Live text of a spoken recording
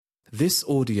This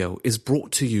audio is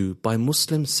brought to you by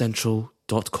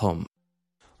MuslimCentral.com.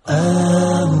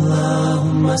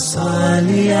 اللهم صل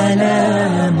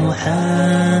على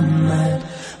محمد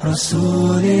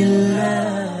رسول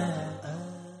الله.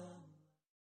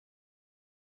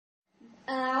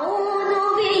 أعوذ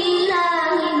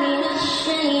بالله من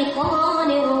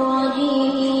الشيطان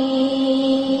الرجيم.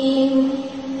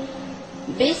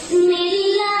 بسم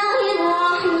الله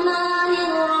الرحمن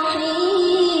الرحيم.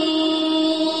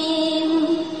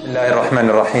 بسم الله الرحمن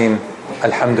الرحيم.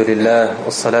 الحمد لله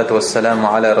والصلاة والسلام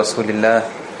على رسول الله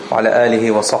وعلى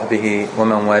آله وصحبه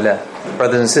ومن والاه.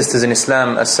 Brothers and sisters in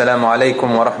Islam, Assalamu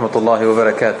alaikum wa rahmatullahi wa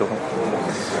barakatuh.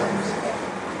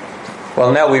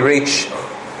 Well, now we reach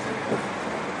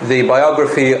the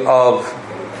biography of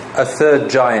a third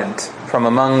giant from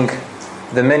among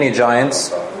the many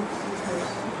giants,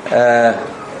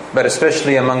 but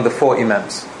especially among the four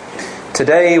Imams.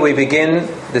 Today we begin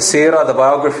the seerah, the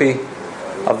biography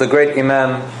of the great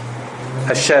Imam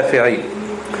Al-Shafi'i.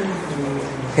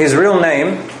 His real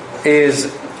name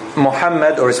is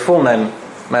Muhammad, or his full name,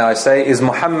 may I say, is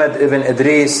Muhammad ibn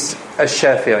Idris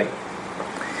Al-Shafi'i.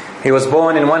 He was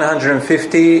born in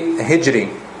 150 Hijri.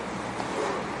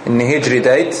 In the Hijri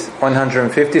date,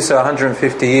 150, so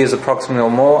 150 years approximately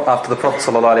or more after the Prophet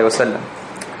ﷺ.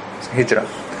 Hijrah.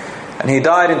 And he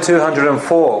died in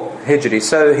 204 Hijri.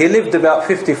 So he lived about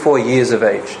 54 years of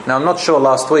age. Now I'm not sure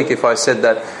last week if I said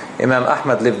that Imam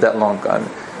Ahmad lived that long.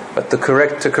 But to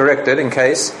correct it in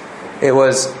case, it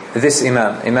was this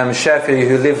Imam Shafi'i,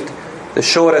 who lived the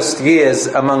shortest years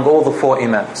among all the four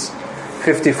Imams.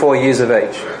 54 years of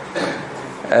age.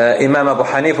 Imam Abu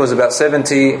Hanif was about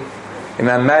 70.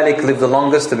 Imam Malik lived the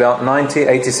longest, about 90,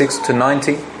 86 to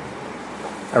 90,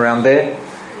 around there.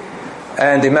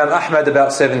 And Imam Ahmad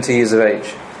about 70 years of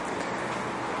age.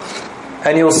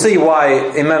 And you'll see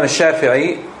why Imam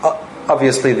Shafi'i,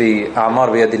 obviously the a'mar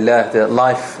biyadillah, the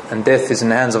life and death is in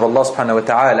the hands of Allah subhanahu wa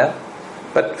ta'ala,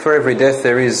 but for every death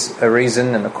there is a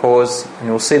reason and a cause, and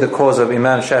you'll see the cause of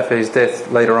Imam Shafi'i's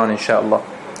death later on, inshaAllah.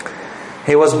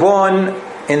 He was born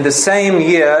in the same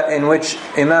year in which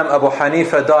Imam Abu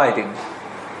Hanifa died in.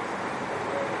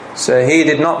 So he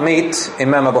did not meet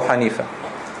Imam Abu Hanifa,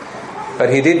 but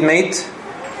he did meet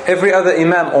every other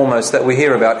Imam almost that we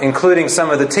hear about, including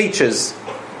some of the teachers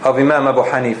of Imam Abu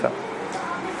Hanifa.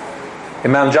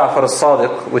 Imam Ja'far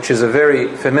al-Sadiq, which is a very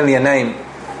familiar name,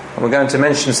 and we're going to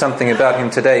mention something about him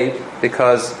today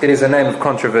because it is a name of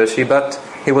controversy, but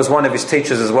he was one of his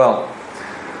teachers as well,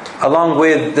 along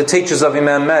with the teachers of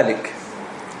Imam Malik.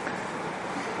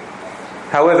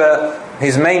 However,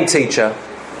 his main teacher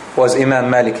was Imam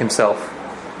Malik himself.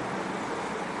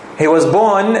 He was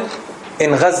born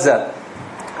in Gaza,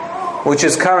 which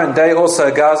is current day also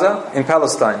Gaza in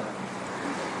Palestine.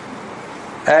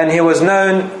 And he was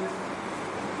known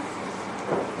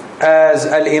as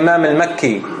Al-Imam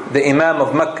al-Makki, the Imam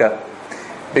of Mecca,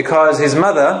 because his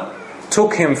mother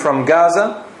took him from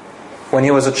Gaza when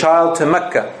he was a child to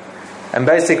Mecca. And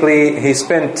basically he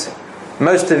spent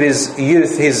most of his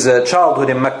youth, his childhood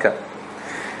in Mecca.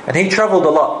 And he travelled a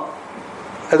lot,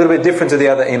 a little bit different to the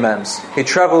other Imams. He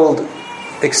travelled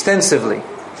extensively.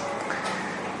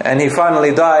 And he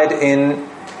finally died in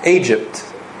Egypt.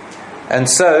 And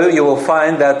so you will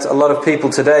find that a lot of people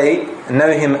today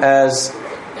know him as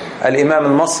Al-Imam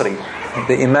al-Masri,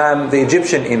 the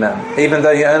Egyptian Imam, even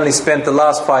though he only spent the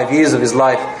last 5 years of his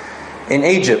life in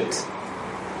Egypt.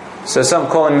 So some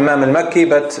call him Imam al-Makki,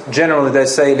 but generally they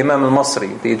say Imam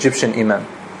al-Masri, the Egyptian Imam.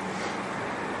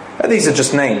 But these are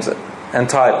just names and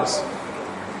titles.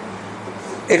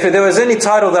 If there was any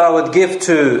title that I would give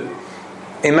to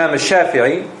Imam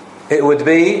al-Shafi'i, it would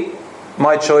be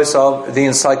my choice of the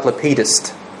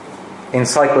encyclopedist.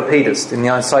 Encyclopedist. In the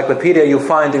encyclopedia you'll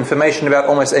find information about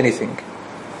almost anything,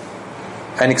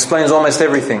 and explains almost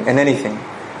everything and anything.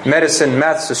 Medicine,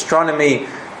 maths, astronomy,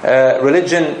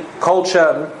 religion,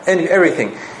 culture,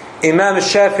 everything. Imam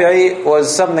al-Shafi'i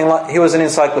was something like, he was an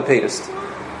encyclopedist.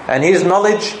 And his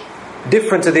knowledge,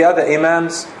 different to the other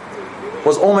Imams,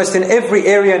 was almost in every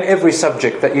area and every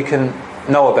subject that you can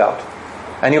know about.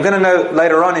 And you're going to know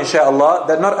later on, inshaAllah,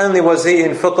 that not only was he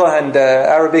in fiqh and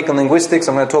Arabic and linguistics,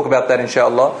 I'm going to talk about that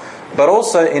inshaAllah, but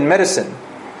also in medicine.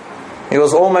 He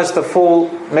was almost a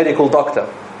full medical doctor.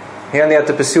 He only had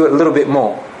to pursue it a little bit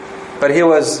more. But he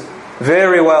was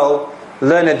very well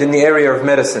learned in the area of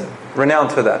medicine,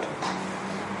 renowned for that.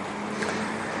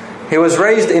 He was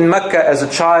raised in Mecca as a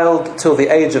child till the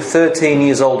age of 13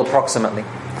 years old approximately.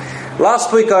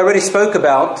 Last week I already spoke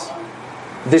about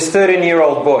this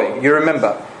 13-year-old boy. You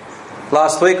remember?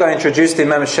 Last week I introduced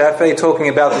Imam Shafi'i talking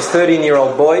about this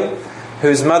 13-year-old boy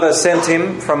whose mother sent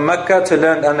him from Mecca to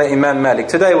learn under Imam Malik.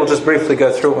 Today we'll just briefly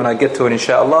go through it when I get to it,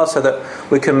 inshallah, so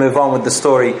that we can move on with the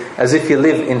story as if you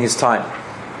live in his time.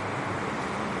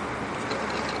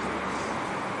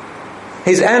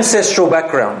 His ancestral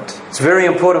background, it's very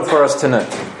important for us to know.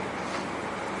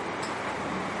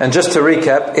 And just to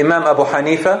recap, Imam Abu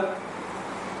Hanifa,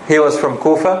 he was from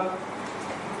Kufa,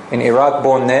 in Iraq,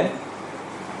 born there,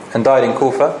 and died in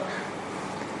Kufa.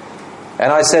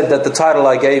 And I said that the title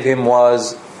I gave him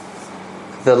was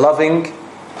the loving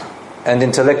and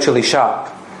intellectually sharp.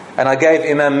 And I gave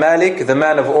Imam Malik the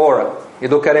man of aura. You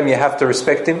look at him, you have to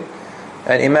respect him.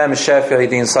 And Imam Shafi'i,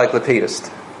 the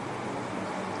encyclopedist.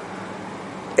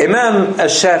 Imam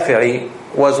al-Shafi'i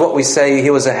was what we say, he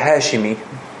was a Hashimi.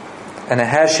 And a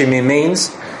Hashimi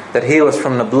means that he was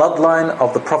from the bloodline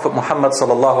of the Prophet Muhammad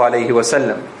sallallahu alaihi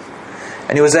wasallam.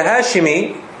 And he was a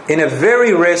Hashimi in a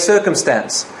very rare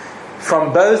circumstance,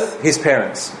 from both his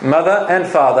parents, mother and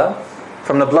father,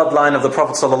 from the bloodline of the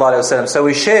Prophet sallallahu alaihi wasallam. So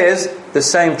he shares the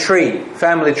same tree,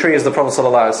 family tree, as the Prophet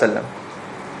sallallahu alaihi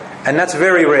wasallam. And that's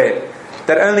very rare.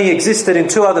 That only existed in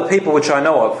two other people which I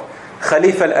know of.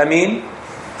 Khalifa al-Amin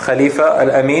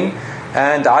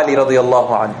and Ali radiallahu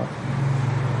anhu.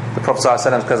 The Prophet sallallahu alaihi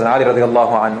wasallam's cousin Ali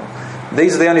radiallahu anhu.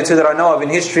 These are the only two that I know of in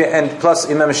history, and plus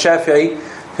Imam Shafi'i,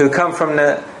 who come from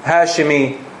the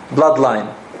Hashimi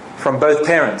bloodline, from both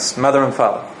parents, mother and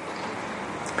father.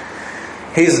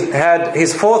 He's had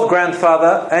his fourth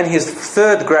grandfather and his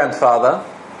third grandfather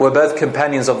were both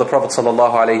companions of the Prophet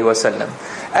sallallahu alaihi wasallam.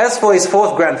 As for his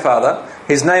fourth grandfather,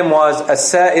 his name was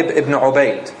As-Sa'ib ibn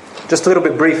Ubayd. Just a little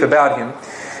bit brief about him.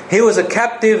 He was a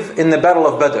captive in the Battle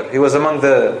of Badr. He was among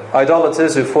the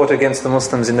idolaters who fought against the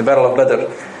Muslims in the Battle of Badr.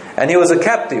 And he was a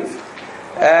captive.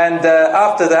 And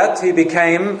after that, he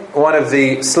became one of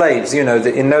the slaves. You know,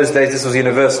 in those days, this was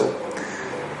universal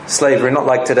slavery, not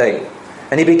like today.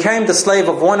 And he became the slave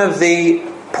of one of the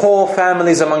poor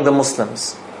families among the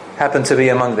Muslims. Happened to be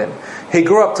among them. He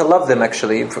grew up to love them,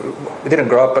 actually. He didn't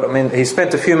grow up, but I mean, he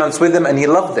spent a few months with them and he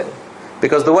loved them.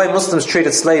 Because the way Muslims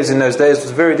treated slaves in those days was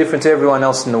very different to everyone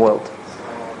else in the world.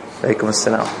 Alaykum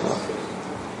as-salam.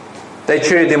 They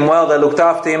treated him well, they looked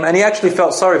after him, and he actually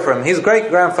felt sorry for him. His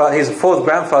great-grandfather, his fourth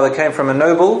grandfather, came from a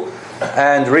noble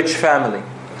and rich family.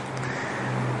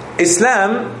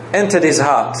 Islam entered his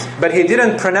heart, but he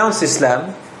didn't pronounce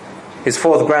Islam, his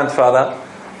fourth grandfather,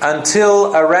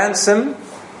 until a ransom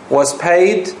was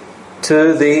paid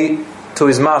to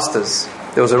his masters.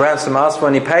 There was a ransom asked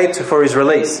when he paid for his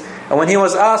release. And when he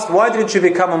was asked, why didn't you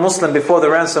become a Muslim before the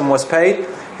ransom was paid?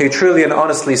 He truly and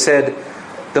honestly said,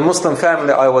 the Muslim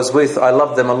family I was with, I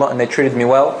loved them a lot and they treated me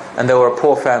well, and they were a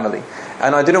poor family.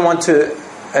 And I didn't want to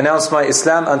announce my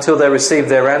Islam until they received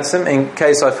their ransom, in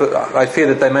case I fear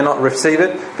that they may not receive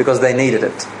it because they needed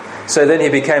it. So then he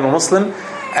became a Muslim,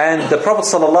 and the Prophet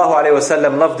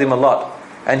ﷺ loved him a lot.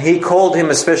 And he called him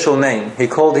a special name. He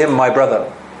called him my brother,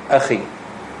 Akhi.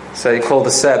 So he called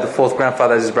the fourth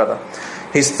grandfather as his brother.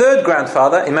 His third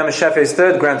grandfather, Imam al-Shafi'i's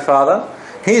third grandfather,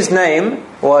 his name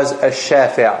was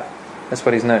Ash-Shafi'. That's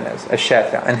what he's known as,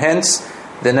 Ash-Shafi'. And hence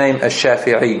the name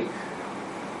Ash-Shafi'i.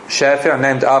 Shafi'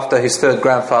 named after his third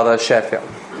grandfather, Shafi'.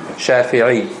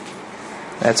 Shafi'i.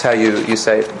 That's how you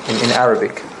say it in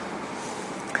Arabic.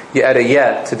 You add a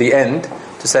ya to the end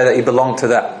to say that he belonged to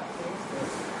that.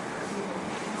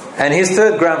 And his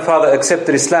third grandfather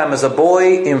accepted Islam as a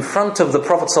boy in front of the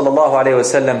Prophet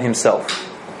ﷺ himself.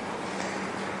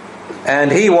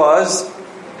 And he was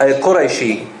a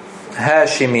Qurayshi,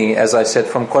 Hashimi, as I said,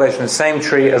 from Quraysh, the same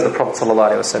tree as the Prophet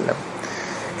ﷺ.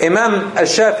 Imam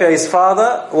al-Shafi'i's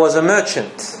father was a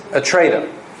merchant, a trader,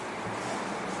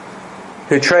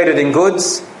 who traded in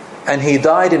goods, and he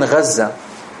died in Gaza.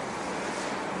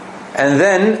 And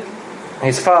then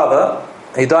his father,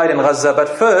 he died in Gaza, but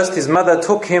first his mother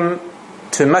took him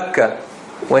to Mecca,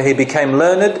 where he became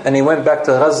learned, and he went back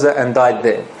to Gaza and died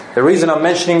there. The reason I'm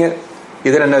mentioning it,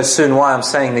 you're going to know soon why I'm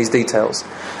saying these details.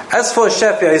 As for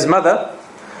Shafi'i's mother,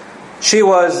 she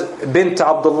was bint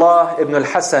Abdullah ibn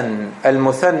al-Hasan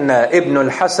al-Muthanna ibn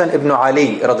al-Hasan ibn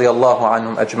Ali radiyallahu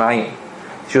anhum ajma'een.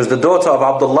 She was the daughter of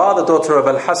Abdullah, the daughter of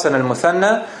al-Hasan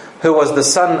al-Muthanna, who was the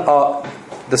son of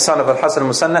al-Hasan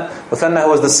al-Muthanna, who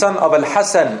was the son of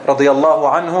al-Hasan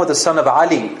radiyallahu anhu, the son of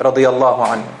Ali radiyallahu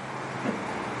anhu.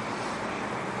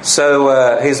 So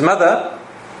his mother,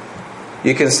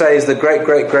 you can say, is the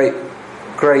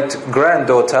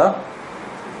great-great-great-great-granddaughter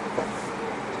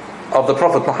of the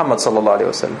Prophet Muhammad sallallahu alaihi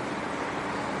wasallam.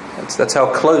 That's how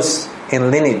close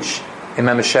in lineage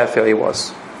Imam al-Shafi'i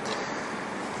was.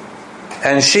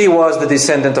 And she was the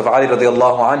descendant of Ali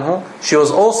radiallahu anhu. She was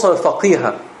also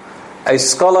faqiha, a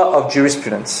scholar of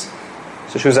jurisprudence.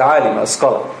 So she was a alima, a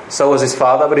scholar. So was his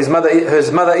father, but his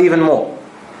mother even more.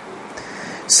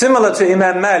 Similar to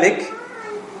Imam Malik,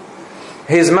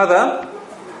 his mother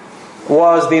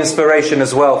was the inspiration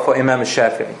as well for Imam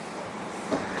Shafi'i.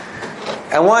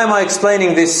 And why am I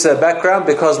explaining this background?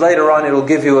 Because later on it will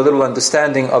give you a little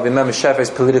understanding of Imam Shafi'i's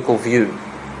political view,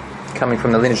 coming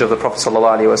from the lineage of the Prophet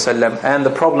ﷺ, and the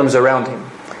problems around him,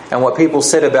 and what people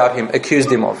said about him,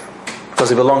 accused him of, because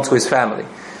he belonged to his family.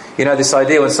 You know, this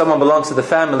idea when someone belongs to the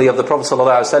family of the Prophet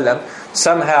ﷺ,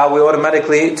 somehow we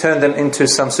automatically turn them into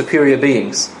some superior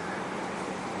beings.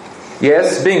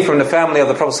 Yes, being from the family of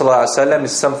the Prophet ﷺ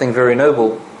is something very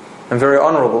noble and very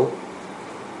honourable.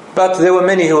 But there were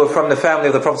many who were from the family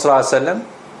of the Prophet ﷺ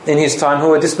in his time who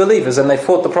were disbelievers, and they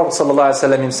fought the Prophet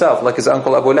ﷺ himself, like his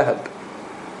uncle Abu Lahab.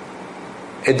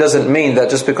 It doesn't mean that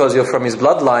just because you're from his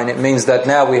bloodline, it means that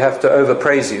now we have to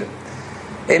overpraise you.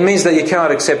 It means that you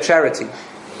cannot accept charity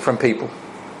from people.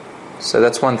 So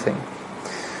that's one thing.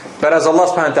 But as Allah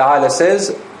subhanahu wa ta'ala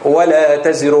says, وَلَا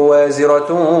تَزِرُ وَازِرَةٌ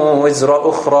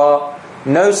وِزْرَ أُخْرَى,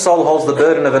 no soul holds the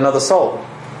burden of another soul.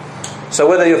 So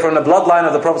whether you're from the bloodline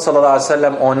of the Prophet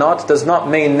ﷺ or not, does not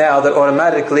mean now that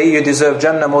automatically you deserve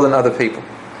Jannah more than other people.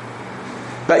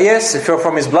 But yes, if you're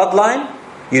from his bloodline,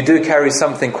 you do carry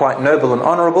something quite noble and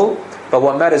honourable. But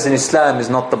what matters in Islam is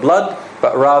not the blood,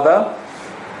 but rather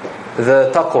the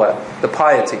taqwa, the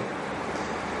piety.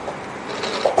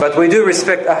 But we do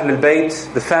respect Ahlul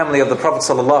Bayt, the family of the Prophet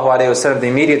ﷺ, the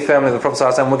immediate family of the Prophet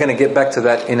ﷺ. We're going to get back to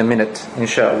that in a minute,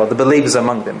 inshallah, the believers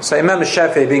among them. So Imam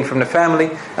Shafi'i, being from the family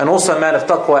and also a man of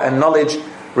taqwa and knowledge,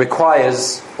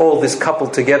 requires, all this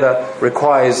coupled together,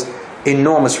 requires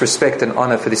enormous respect and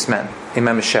honor for this man,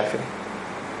 Imam Shafi'i.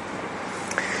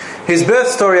 His birth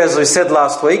story, as we said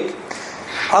last week,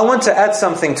 I want to add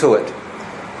something to it.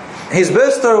 His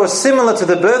birth story was similar to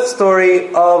the birth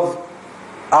story of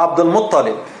Abdul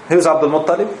Muttalib. Who's Abdul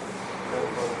Muttalib?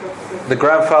 The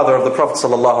grandfather of the Prophet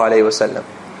ﷺ.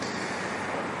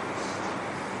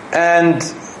 And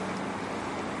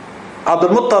Abdul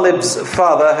Muttalib's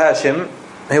father, Hashim,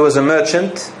 he was a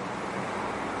merchant,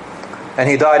 and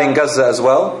he died in Gaza as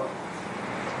well.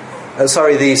 The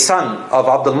son of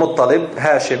Abdul Muttalib,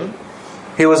 Hashim,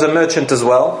 he was a merchant as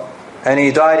well, and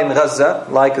he died in Gaza,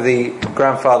 like the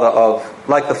father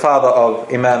of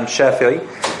Imam Shafi'i.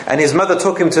 And his mother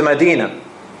took him to Medina.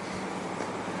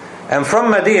 And from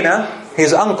Medina,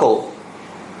 his uncle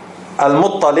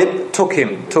Al-Muttalib took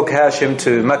Hashim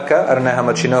to Mecca. I don't know how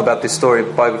much you know about this story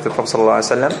by the Prophet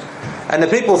ﷺ. And the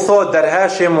people thought that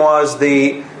Hashim was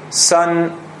the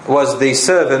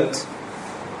servant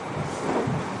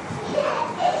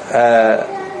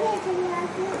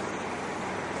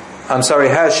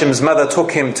Hashim's mother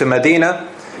took him to Medina,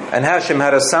 and Hashim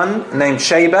had a son named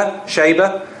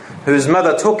Shayba, whose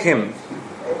mother took him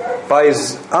by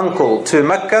his uncle to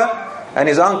Mecca, and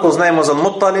his uncle's name was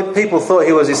Al-Muttalib. People thought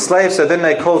he was his slave, so then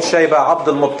they called Shayba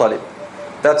Abdul Muttalib.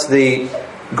 That's the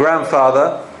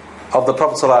grandfather of the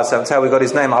Prophet ﷺ. That's how we got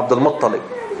his name, Abdul Muttalib.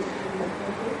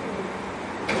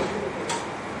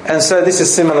 And so this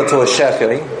is similar to a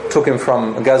Shafi'i. Took him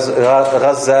from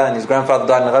Gaza, and his grandfather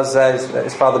died in Gaza,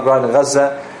 his father died in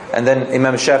Gaza, and then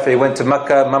Imam Shafi'i went to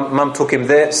Mecca, mum took him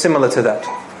there, similar to that.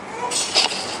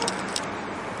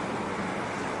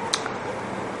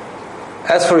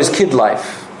 As for his kid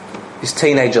life, his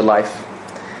teenager life,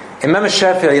 Imam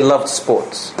Shafi'i loved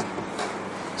sports.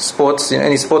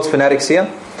 Any sports fanatics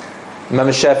here? Imam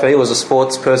Shafi'i was a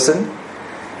sports person.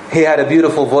 He had a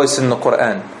beautiful voice in the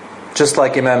Quran, just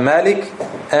like Imam Malik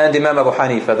and Imam Abu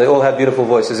Hanifa. They all have beautiful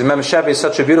voices. Imam Shafi'i is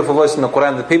such a beautiful voice in the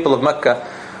Quran. The people of Mecca,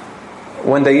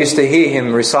 when they used to hear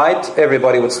him recite,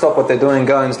 everybody would stop what they're doing and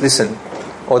go and listen.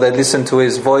 Or they'd listen to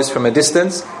his voice from a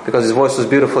distance, because his voice was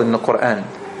beautiful in the Quran.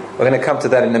 We're going to come to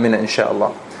that in a minute,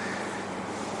 inshallah.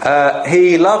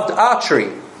 He loved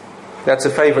archery. That's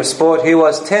a favorite sport. He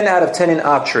was 10 out of 10 in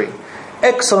archery.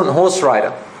 Excellent horse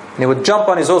rider. And he would jump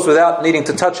on his horse without needing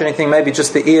to touch anything, maybe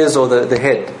just the ears or the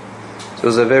head. So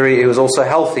he was also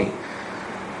healthy.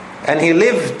 And he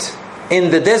lived in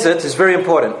the desert, is very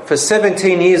important, for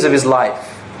 17 years of his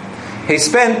life. He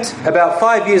spent about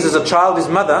 5 years as a child.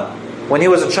 When he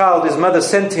was a child, his mother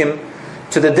sent him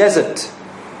to the desert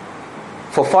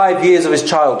for 5 years of his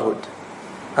childhood,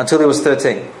 until he was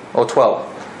 13 or 12.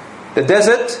 The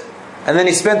desert, and then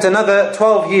he spent another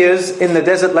 12 years in the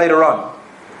desert later on.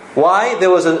 Why? There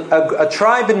was a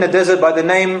tribe in the desert by the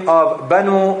name of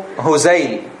Banu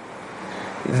Huzayl.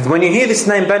 When you hear this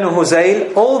name Banu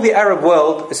Huzayl, all the Arab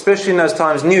world, especially in those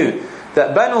times, knew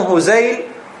that Banu Huzayl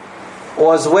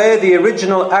was where the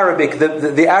original Arabic,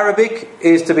 the Arabic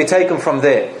is to be taken from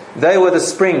there. They were the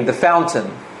spring, the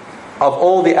fountain of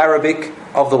all the Arabic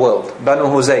of the world, Banu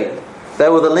Huzayl. They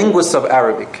were the linguists of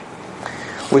Arabic.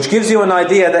 Which gives you an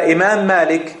idea that Imam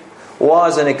Malik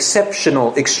was an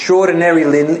extraordinary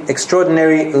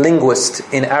linguist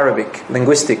in Arabic,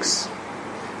 linguistics.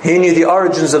 He knew the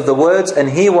origins of the words, and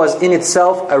he was in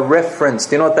itself a reference.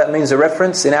 Do you know what that means, a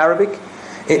reference in Arabic?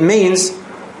 It means,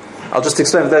 I'll just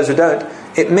explain for those who don't,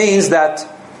 it means that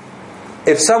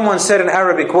if someone said an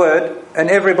Arabic word, and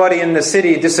everybody in the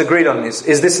city disagreed on this,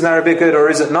 is this an Arabic word or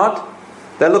is it not?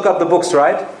 They look up the books,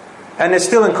 right? And they're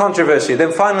still in controversy.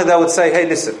 Then finally they would say, hey,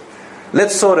 listen,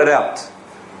 let's sort it out.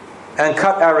 And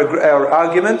cut our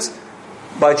argument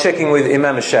by checking with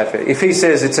Imam al-Shafi'i. If he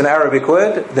says it's an Arabic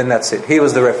word, then that's it. He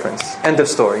was the reference. End of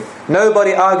story.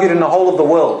 Nobody argued in the whole of the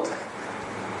world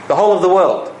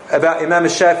about Imam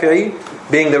al-Shafi'i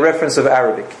being the reference of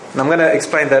Arabic. And I'm going to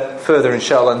explain that further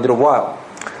inshallah in a little while.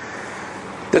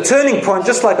 The turning point,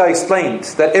 just like I explained,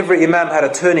 that every Imam had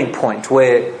a turning point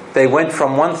where they went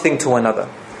from one thing to another.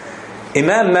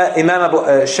 Imam Abu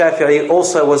Shafi'i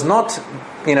also was not,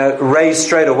 raised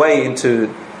straight away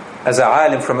into as a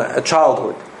alim from a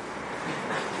childhood.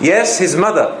 Yes, his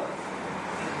mother,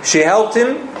 she helped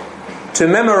him to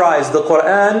memorize the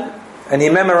Quran, and he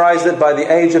memorized it by the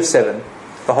age of 7,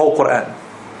 the whole Quran.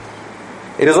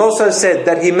 It is also said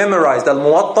that he memorized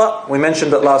Al-Muwatta, we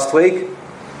mentioned it last week,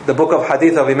 the book of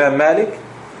Hadith of Imam Malik,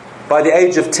 by the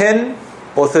age of 10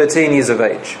 or 13 years of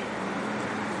age.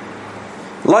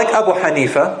 Like Abu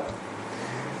Hanifa,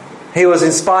 he was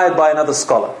inspired by another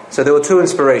scholar. So there were two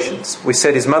inspirations. We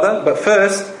said his mother, but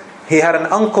first he had an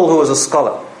uncle who was a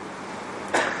scholar.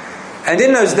 And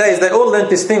in those days they all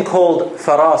learned this thing called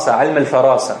farasa, ilm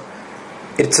al-farasa.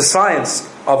 It's a science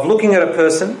of looking at a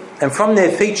person, and from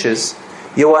their features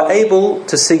you are able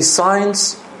to see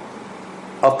signs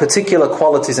of particular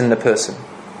qualities in the person.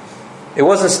 It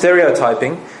wasn't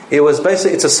stereotyping. It was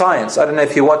basically, it's a science. I don't know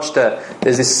if you watched,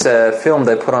 there's this film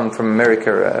they put on from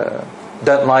America,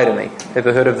 Don't Lie to Me.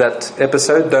 Ever heard of that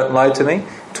episode, Don't Lie to Me?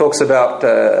 It talks about,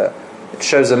 it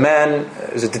shows a man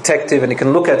who's a detective, and he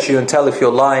can look at you and tell if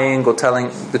you're lying or telling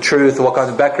the truth or what kind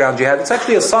of background you have. It's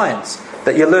actually a science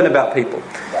that you learn about people.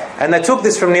 And they took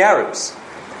this from the Arabs.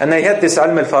 And they had this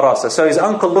ilm al-farasa. So his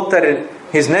uncle looked at it,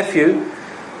 his nephew,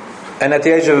 and at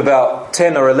the age of about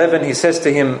 10 or 11, he says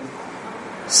to him,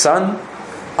 son,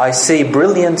 I see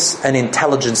brilliance and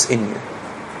intelligence in you.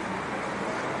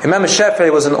 Imam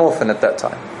al-Shafi'i was an orphan at that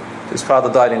time. His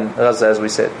father died in Gaza, as we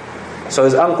said. So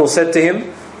his uncle said to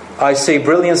him, I see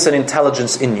brilliance and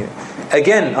intelligence in you.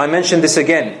 Again, I mentioned this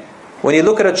again. When you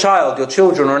look at a child, your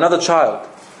children or another child,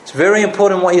 it's very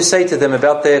important what you say to them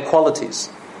about their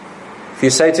qualities. If you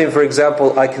say to him, for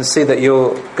example, I can see that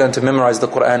you're going to memorize the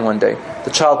Quran one day. The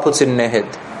child puts it in their head.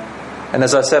 And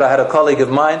as I said, I had a colleague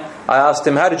of mine, I asked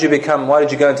him, why did you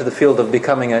go into the field of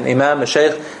becoming an imam, a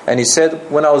sheikh? And he said,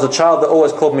 when I was a child, they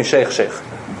always called me sheikh.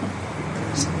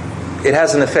 It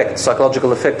has an effect,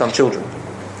 psychological effect on children.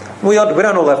 We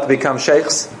don't all have to become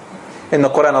sheikhs. In the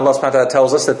Quran, Allah subhanahu wa ta'ala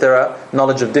tells us that there are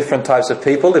knowledge of different types of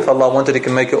people. If Allah wanted, He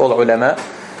can make you all ulama.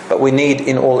 But we need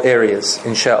in all areas,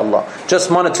 inshaAllah. Just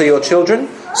monitor your children,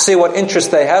 see what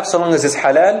interest they have, so long as it's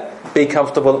halal, be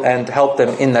comfortable and help them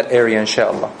in that area,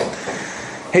 inshaAllah.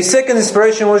 His second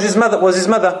inspiration was his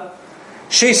mother.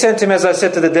 She sent him, as I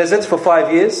said, to the deserts for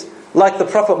 5 years, like the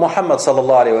Prophet Muhammad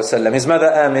sallallahu alaihi wasallam. His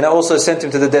mother Amina also sent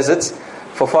him to the deserts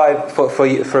for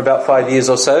about 5 years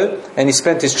or so, and he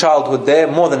spent his childhood there,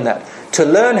 more than that, to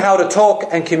learn how to talk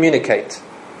and communicate.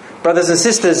 Brothers and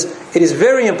sisters, it is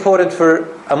very important for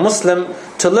a Muslim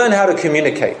to learn how to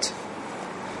communicate.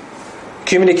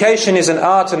 Communication is an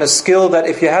art and a skill that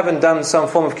if you haven't done some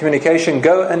form of communication,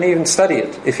 go and even study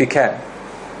it if you can.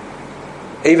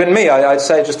 Even me, I'd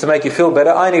say, just to make you feel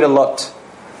better, I need a lot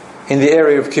in the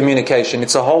area of communication.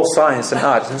 It's a whole science and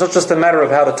art. It's not just a matter of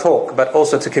how to talk, but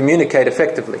also to communicate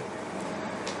effectively.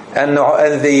 And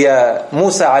the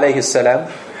Musa alayhi salam,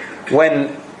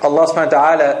 when Allah subhanahu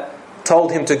wa ta'ala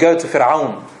told him to go to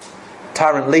Fir'aun,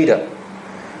 tyrant leader,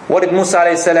 what did Musa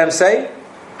alayhi salam say?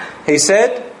 He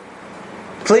said,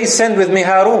 please send with me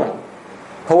Harun.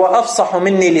 Huwa afsahu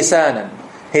minni lisanan.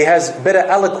 He has better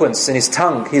eloquence in his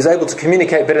tongue. He's able to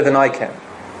communicate better than I can.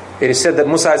 It is said that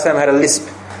Musa alayhi salam had a lisp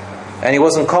and he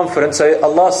wasn't confident, so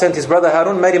Allah sent his brother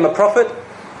Harun, made him a prophet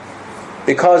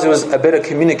because he was a better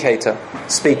communicator,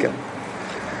 speaker.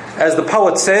 As the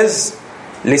poet says,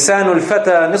 لسان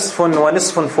الفتى نصف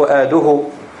ونصف فؤاده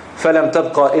فلم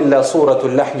تبقى إلا صورة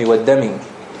اللحم والدم.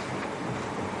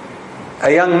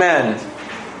 A young man,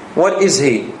 what is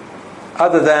he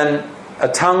other than a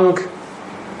tongue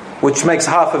which makes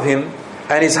half of him,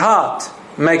 and his heart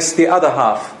makes the other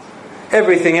half?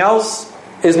 Everything else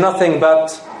is nothing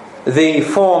but the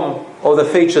form or the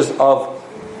features of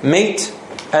meat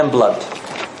and blood.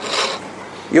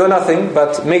 You're nothing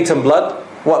but meat and blood.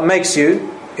 What makes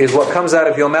you is what comes out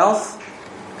of your mouth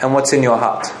and what's in your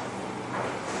heart.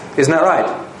 Isn't that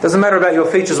right? Doesn't matter about your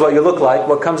features, what you look like.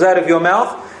 What comes out of your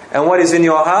mouth and what is in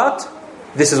your heart,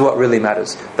 this is what really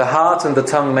matters. The heart and the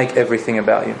tongue make everything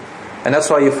about you. And that's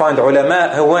why you find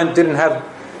ulama who didn't have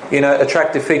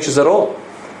attractive features at all.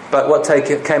 But what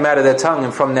came out of their tongue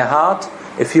and from their heart,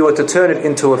 if you were to turn it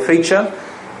into a feature,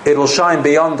 it will shine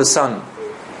beyond the sun,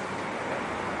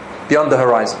 beyond the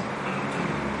horizon,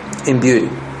 in beauty.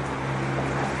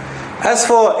 As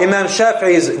for Imam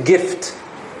Shafi'i's gift,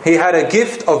 he had a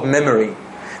gift of memory.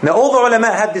 Now all the ulama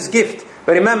had this gift,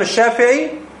 but Imam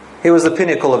Shafi'i, he was the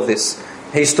pinnacle of this.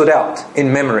 He stood out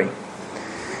in memory.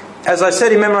 As I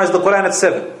said, he memorized the Quran at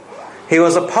 7. He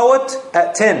was a poet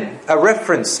at 10, a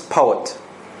reference poet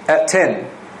at 10.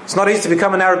 It's not easy to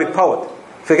become an Arabic poet.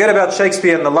 Forget about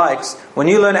Shakespeare and the likes. When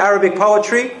you learn Arabic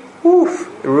poetry, it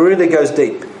really goes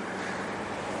deep.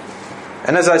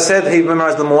 And as I said, he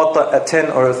memorized the Muwatta at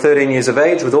 10 or 13 years of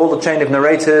age, with all the chain of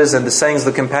narrators and the sayings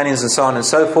of the companions and so on and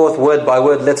so forth, word by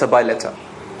word, letter by letter.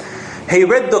 He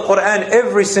read the Quran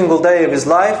every single day of his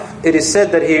life. It is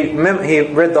said that he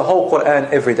read the whole Quran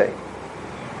every day.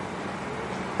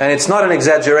 And it's not an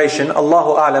exaggeration.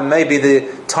 Allahu A'lam, maybe the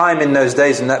time in those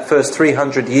days, in that first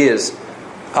 300 years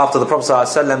after the Prophet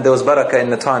ﷺ, there was barakah in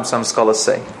the time, some scholars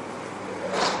say.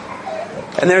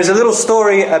 And there is a little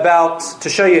story to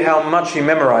show you how much he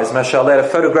memorized, mashallah, a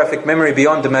photographic memory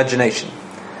beyond imagination.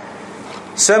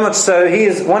 So much so,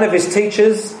 one of his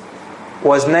teachers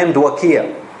was named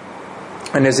Waqi'.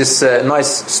 And there's this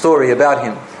nice story about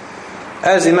him.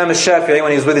 As Imam al-Shafi'i,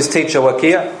 when he was with his teacher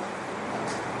Waqi',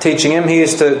 teaching him, he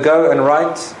used to go and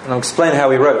write, and I'll explain how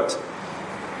he wrote.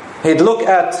 He'd look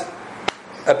at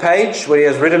a page where he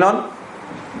has written on,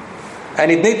 and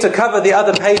he'd need to cover the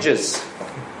other pages.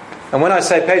 And when I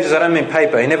say pages, I don't mean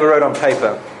paper. He never wrote on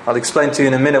paper. I'll explain to you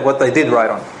in a minute what they did write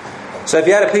on. So if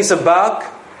he had a piece of bark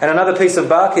and another piece of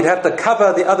bark, he'd have to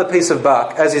cover the other piece of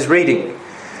bark as he's reading.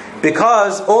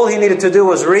 Because all he needed to do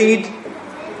was read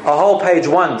a whole page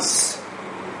once,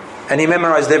 and he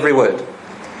memorized every word.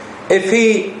 If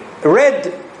he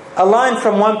read a line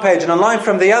from one page and a line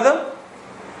from the other,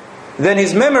 then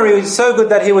his memory was so good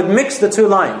that he would mix the two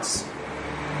lines.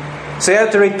 So he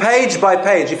had to read page by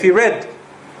page. If he read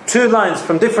 2 lines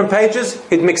from different pages,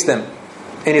 he'd mix them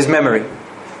in his memory.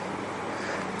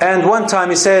 And one time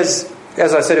he says,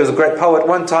 as I said, he was a great poet.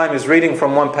 One time he was reading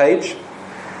from one page,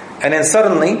 and then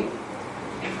suddenly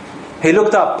he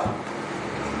looked up,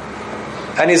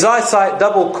 and his eyesight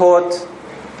double caught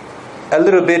a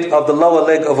little bit of the lower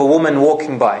leg of a woman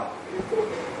walking by.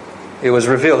 It was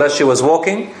revealed as she was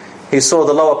walking, he saw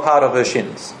the lower part of her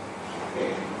shins.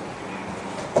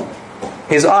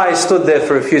 His eyes stood there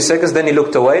for a few seconds, then he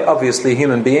looked away. Obviously a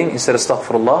human being, he said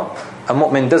astaghfirullah. A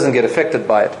mu'min doesn't get affected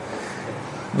by it.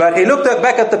 But he looked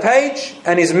back at the page,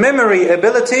 and his memory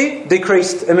ability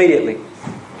decreased immediately.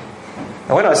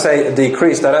 And when I say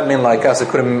decreased, I don't mean like us, I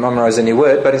couldn't memorize any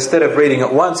word, but instead of reading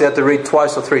it once, he had to read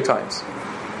twice or 3 times.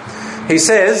 He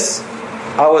says,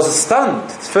 I was stunned.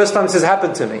 It's the first time this has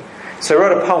happened to me. So he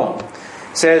wrote a poem.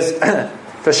 He says,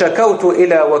 فَشَكَوْتُ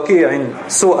إِلَى وَكِيعٍ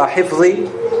سُوءَ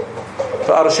حِفْظِي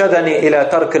فأرشدني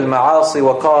إلى ترك المعاصي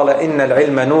وقال إن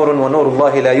العلم نور ونور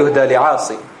الله لا يهدى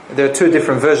لعاصي. There are 2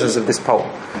 different versions of this poem.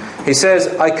 He says,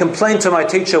 I complained to my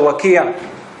teacher Waqi'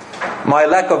 my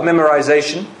lack of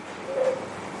memorization,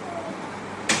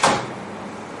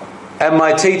 and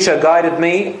my teacher guided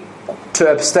me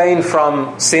to abstain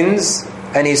from sins,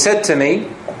 and he said to me,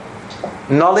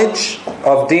 knowledge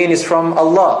of deen is from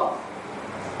Allah.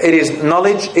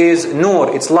 Knowledge is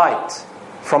nur, it's light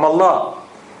from Allah.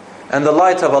 And the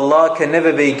light of Allah can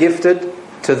never be gifted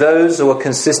to those who are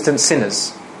consistent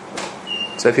sinners.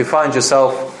 So if you find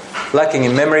yourself lacking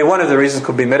in memory, one of the reasons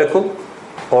could be medical,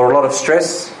 or a lot of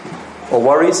stress, or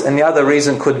worries, and the other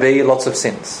reason could be lots of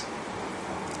sins.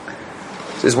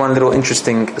 This is one little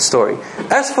interesting story.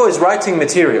 As for his writing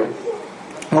material,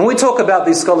 when we talk about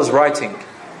these scholars writing,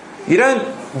 you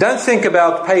don't think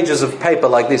about pages of paper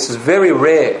like this. It's very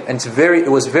rare, and it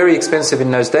was very expensive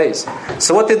in those days.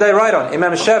 So what did they write on?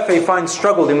 Imam Shafi'i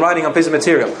struggled in writing on pieces of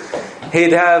material.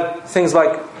 He'd have things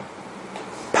like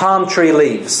palm tree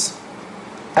leaves,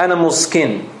 animal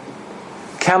skin,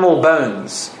 camel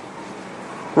bones,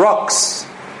 rocks,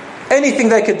 anything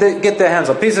they could get their hands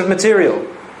on, piece of material,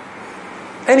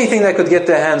 anything they could get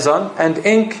their hands on, and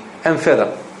ink and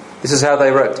feather. This is how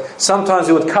they wrote. Sometimes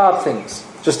he would carve things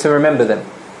just to remember them.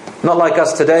 Not like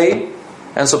us today,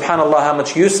 and subhanallah how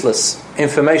much useless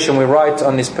information we write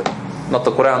on this, not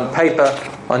the Quran, paper,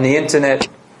 on the internet.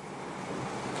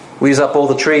 We use up all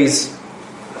the trees.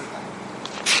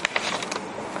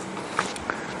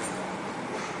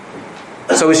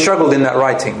 So we struggled in that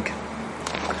writing.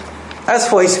 As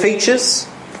for his features,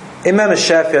 Imam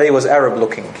al-Shafi'i was Arab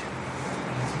looking.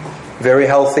 Very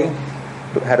healthy,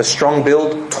 had a strong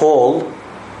build, tall,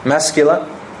 masculine.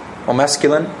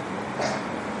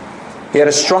 He had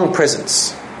a strong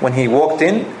presence. When he walked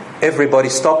in, everybody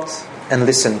stopped and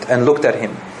listened and looked at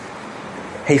him.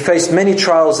 He faced many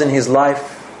trials in his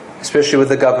life, especially with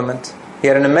the government. He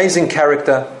had an amazing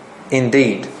character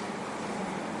indeed.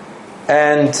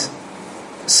 And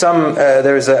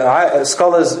historical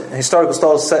scholars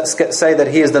say that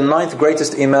he is the 9th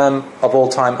greatest Imam of all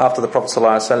time after the Prophet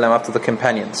ﷺ, after the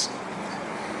companions.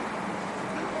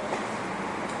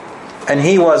 And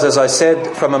he was, as I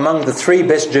said, from among the 3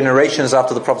 best generations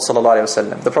after the Prophet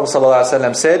ﷺ. The Prophet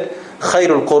ﷺ said,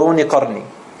 خَيْرُ الْقُرُونِ قَرْنِي.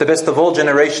 The best of all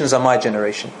generations are my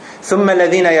generation. ثُمَّ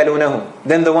الَّذِينَ يَلُونَهُمْ.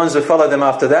 Then the ones who follow them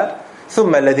after that.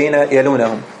 ثُمَّ الَّذِينَ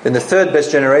يَلُونَهُمْ. Then the 3rd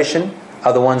best generation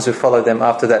are the ones who follow them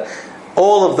after that.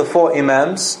 All of the 4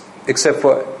 Imams, except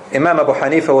for Imam Abu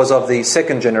Hanifa was of the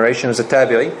 2nd generation, was a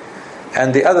Tabi'i.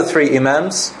 And the other 3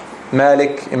 Imams,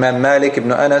 Imam Malik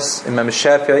ibn Anas, Imam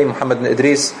al-Shafi'i, Muhammad ibn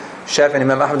Idris, Shafi'i and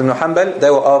Imam Ahmad ibn Hanbal, they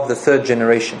were of the 3rd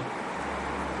generation.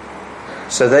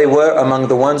 So they were among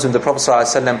the ones whom the Prophet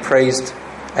ﷺ praised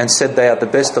and said they are the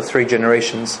best of 3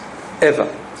 generations ever,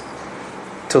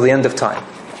 till the end of time.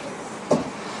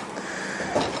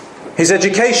 His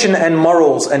education and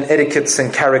morals and etiquettes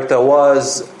and character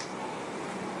was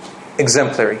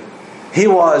exemplary. He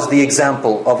was the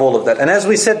example of all of that. And as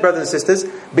we said, brothers and sisters,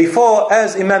 before,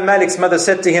 as Imam Malik's mother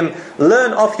said to him,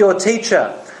 learn off your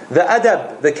teacher the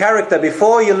adab, the character,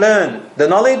 before you learn the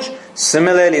knowledge.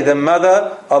 Similarly, the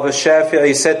mother of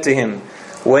al-Shafi'i said to him,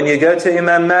 when you go to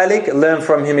Imam Malik, learn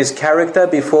from him his character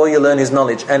before you learn his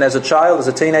knowledge. And as a child, as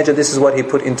a teenager, this is what he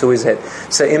put into his head.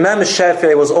 So Imam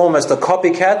al-Shafi'i was almost a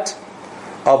copycat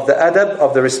of the adab,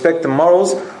 of the respect and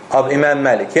morals of Imam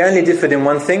Malik. He only differed in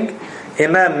one thing.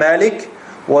 Imam Malik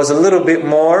was a little bit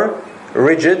more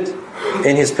rigid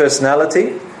in his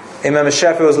personality. Imam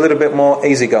al-Shafi'i was a little bit more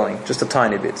easygoing, just a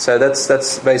tiny bit. So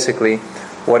that's basically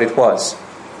what it was.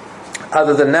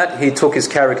 Other than that, he took his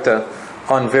character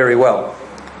on very well.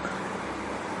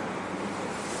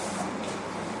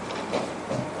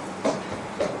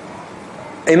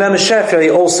 Imam al-Shafi'i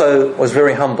also was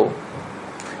very humble.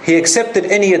 He accepted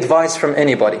any advice from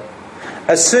anybody.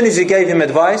 As soon as you gave him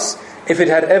advice, if it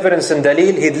had evidence and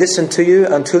dalil, he'd listen to you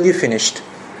until you finished.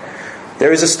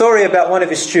 There is a story about one of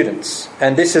his students,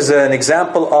 and this is an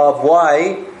example of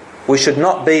why we should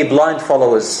not be blind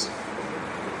followers.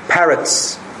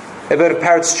 Parrots. Ever heard of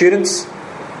parrot students?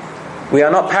 We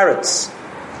are not parrots.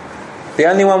 The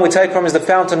only one we take from is the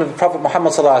fountain of Prophet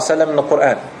Muhammad ﷺ in the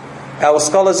Quran. Our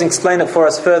scholars explain it for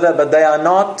us further, but they are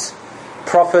not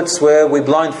prophets where we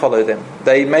blind follow them.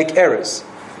 They make errors.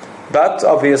 But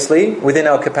obviously, within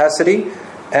our capacity,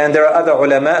 and there are other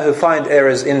ulama who find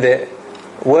errors in their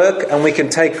work, and we can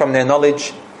take from their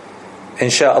knowledge,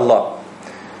 insha'Allah.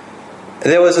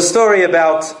 There was a story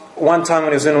about one time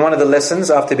when he was in one of the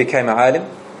lessons after he became a alim,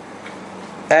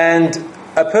 and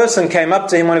a person came up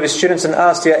to him, one of his students, and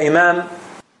asked, Ya Imam,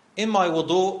 in my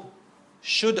wudu,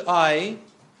 should I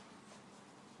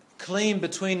clean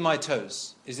between my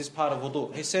toes? Is this part of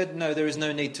wudu? He said, no, there is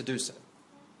no need to do so.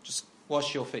 Just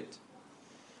wash your feet.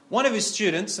 One of his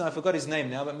students, and I forgot his name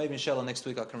now, but maybe inshallah next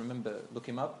week I can remember, look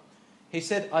him up. He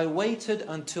said, I waited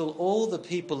until all the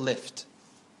people left.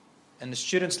 And the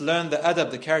students learned the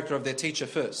adab, the character of their teacher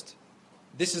first.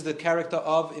 This is the character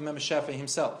of Imam Shafi'i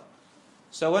himself.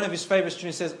 So one of his favorite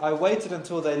students says, I waited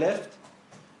until they left,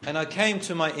 and I came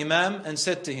to my Imam and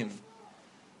said to him,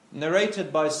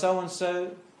 narrated by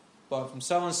so-and-so, from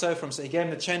so-and-so, he gave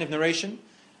him the chain of narration,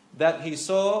 that he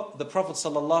saw the Prophet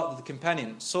the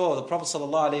companion, saw the Prophet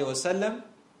ﷺ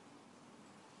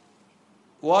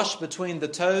wash between the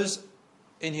toes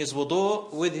in his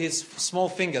wudu with his small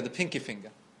finger, the pinky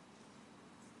finger.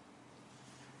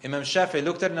 Imam Shafi'i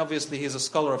looked at it, and obviously he's a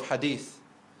scholar of hadith.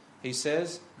 He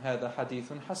says, هذا حديث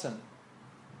حسن.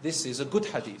 This is a good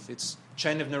hadith. Its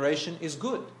chain of narration is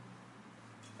good.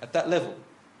 At that level.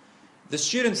 The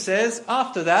student says,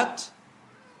 after that,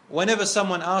 whenever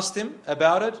someone asked him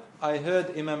about it, I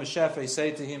heard Imam Shafi'i say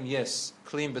to him, yes,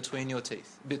 clean between your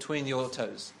teeth, between your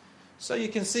toes. So you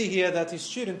can see here that his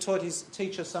student taught his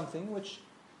teacher something which,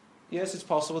 yes, it's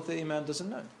possible that the Imam doesn't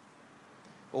know.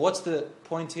 But what's the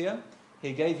point here?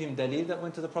 He gave him dalil that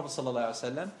went to the Prophet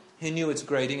ﷺ. He knew its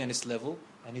grading and its level,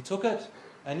 and he took it.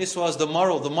 And this was the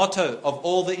moral, the motto of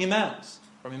all the Imams.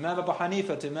 From Imam Abu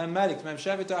Hanifa to Imam Malik, to Imam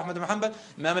Shafi'i to Ahmad ibn Hanbal,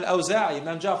 Imam al-Awza'i,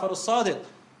 Imam Ja'far al-Sadiq.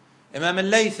 Imam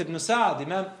al-Layth ibn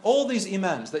Sa'd, all these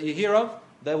imams that you hear of,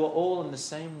 they were all in the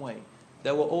same way.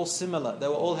 They were all similar. They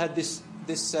were all had this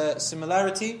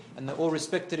similarity, and they all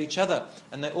respected each other,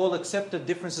 and they all accepted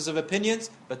differences of opinions,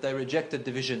 but they rejected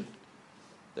division.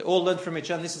 They all learned from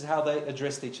each other, and this is how they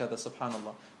addressed each other,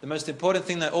 subhanAllah. The most important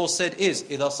thing they all said is,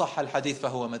 إِذَا صَحَّ الْحَدِيث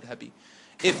فَهُوَ مَذْهَبِي.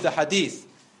 If the hadith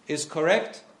is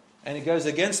correct, and it goes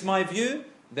against my view,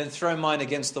 then throw mine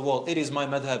against the wall. It is my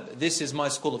madhab. This is my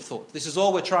school of thought. This is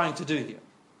all we're trying to do here.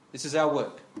 This is our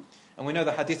work. And we know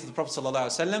the hadith of the Prophet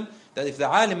ﷺ, that if the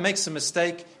alim makes a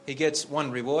mistake, he gets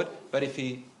one reward. But if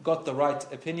he got the right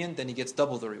opinion, then he gets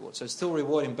double the reward. So it's still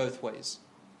reward in both ways.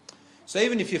 So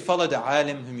even if you follow the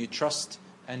alim whom you trust,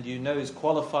 and you know is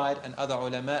qualified, and other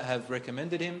ulama have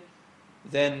recommended him,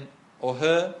 then, or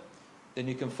her, then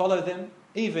you can follow them,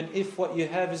 even if what you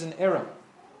have is an error.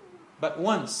 But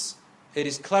once it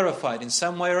is clarified in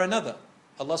some way or another,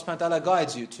 Allah subhanahu wa ta'ala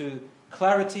guides you to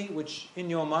clarity, which in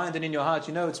your mind and in your heart,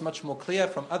 you know it's much more clear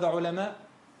from other ulama,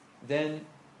 then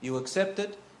you accept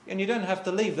it, and you don't have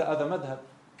to leave the other madhab.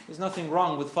 There's nothing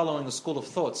wrong with following a school of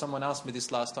thought. Someone asked me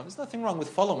this last time. There's nothing wrong with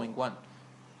following one.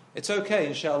 It's okay,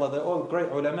 inshallah, they're all great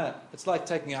ulama. It's like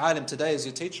taking an alim today as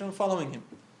your teacher and following him.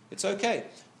 It's okay.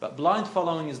 But blind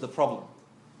following is the problem.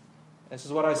 This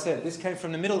is what I said. This came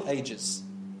from the Middle Ages,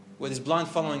 where this blind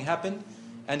following happened.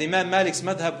 And Imam Malik's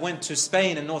madhab went to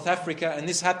Spain and North Africa, and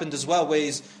this happened as well, where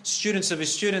his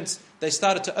students, they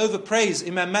started to overpraise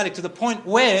Imam Malik to the point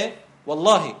where,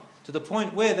 wallahi, to the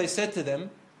point where they said to them,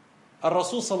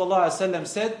 Ar-Rasul sallallahu alaihi wasallam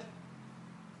said,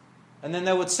 and then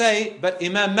they would say, but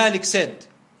Imam Malik said.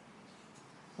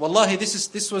 Wallahi,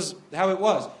 this was how it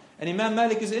was. And Imam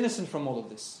Malik is innocent from all of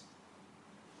this.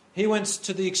 He went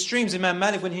to the extremes, Imam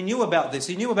Malik, when he knew about this.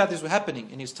 He knew about this was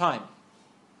happening in his time.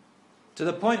 To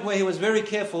the point where he was very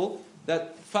careful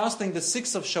that fasting the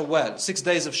 6 days of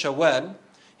Shawwal,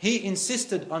 he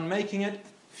insisted on making it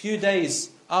few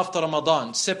days after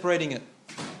Ramadan, separating it.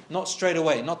 Not straight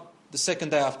away, not the second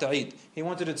day after Eid. He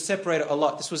wanted to separate it a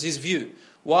lot. This was his view.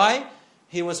 Why?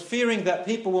 He was fearing that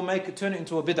people will turn it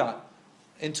into a bid'ah,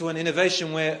 into an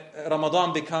innovation where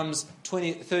Ramadan becomes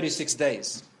 36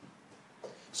 days.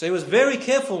 So he was very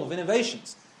careful of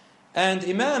innovations. And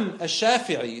Imam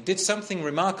al-Shafi'i did something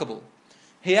remarkable.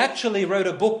 He actually wrote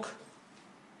a book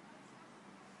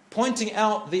pointing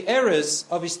out the errors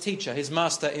of his teacher, his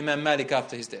master, Imam Malik,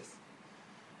 after his death.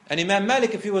 And Imam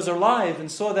Malik, if he was alive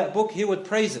and saw that book, he would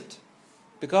praise it.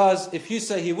 Because if you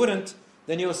say he wouldn't,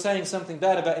 then you're saying something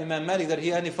bad about Imam Malik, that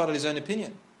he only followed his own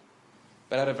opinion.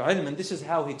 But out of ilm, and this is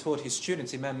how he taught his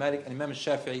students, Imam Malik, and Imam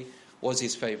al-Shafi'i was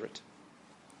his favorite.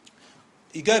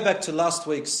 You go back to last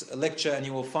week's lecture and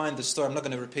you will find the story, I'm not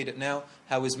going to repeat it now,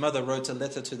 how his mother wrote a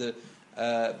letter to the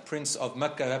Prince of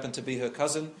Mecca, who happened to be her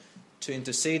cousin, to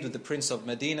intercede with the Prince of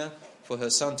Medina for her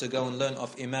son to go and learn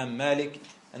of Imam Malik.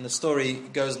 And the story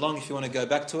goes long if you want to go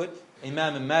back to it.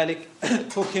 Imam Malik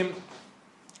took him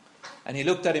and he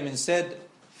looked at him and said,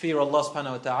 fear Allah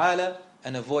subhanahu wa ta'ala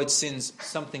and avoid sins.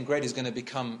 Something great is going to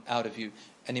become out of you.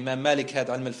 And Imam Malik had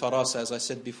ilm al-farasa, as I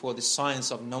said before, the science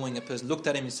of knowing a person. Looked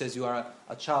at him and says, you are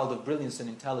a child of brilliance and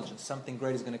intelligence. Something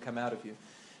great is going to come out of you.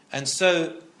 And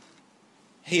so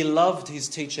he loved his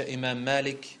teacher Imam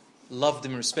Malik, loved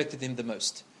him and respected him the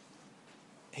most.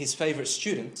 His favorite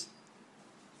student,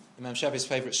 Imam Shafi'i's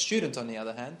favorite student on the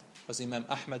other hand, was Imam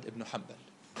Ahmad ibn Hanbal.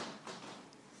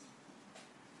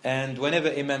 And whenever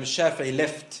Imam Shafi'i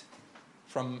left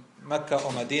from Mecca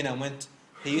or Medina and went,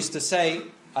 he used to say,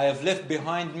 I have left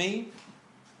behind me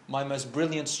my most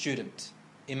brilliant student,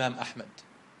 Imam Ahmad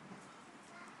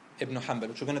ibn Hanbal,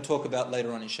 which we're going to talk about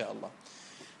later on, inshallah.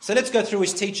 So let's go through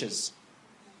his teachers.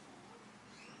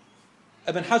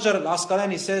 Ibn Hajar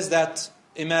al-Asqalani says that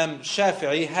Imam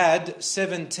Shafi'i had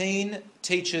 17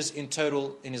 teachers in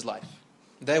total in his life.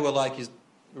 They were like his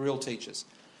real teachers.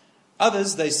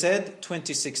 Others, they said,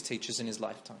 26 teachers in his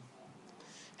lifetime.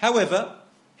 However,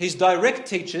 his direct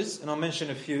teachers, and I'll mention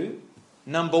a few,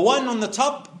 number one on the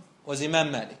top was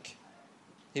Imam Malik.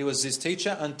 He was his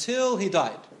teacher until he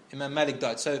died. Imam Malik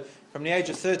died. So from the age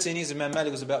of 13 years, Imam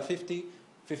Malik was about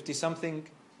 60-something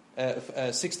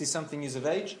years of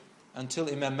age,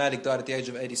 until Imam Malik died at the age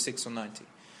of 86 or 90.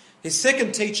 His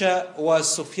second teacher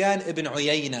was Sufyan ibn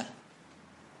Uyayna.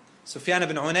 Sufyan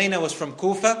ibn Uyayna was from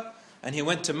Kufa, and he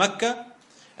went to Mecca,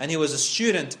 and he was a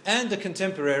student and a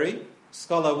contemporary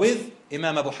scholar with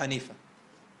Imam Abu Hanifa.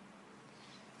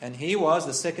 And he was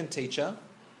the second teacher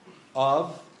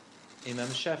of Imam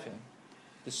Shafi'i,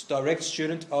 this direct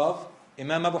student of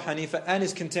Imam Abu Hanifa and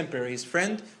his contemporary, his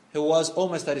friend, who was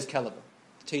almost at his caliber,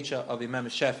 teacher of Imam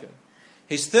Shafi'i.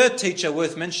 His third teacher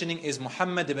worth mentioning is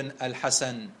Muhammad ibn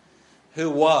al-Hasan, who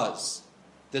was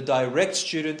the direct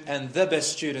student and the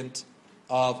best student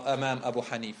of Imam Abu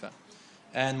Hanifa.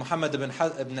 And Muhammad ibn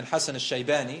al-Hasan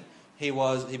al-Shaybani,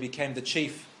 he became the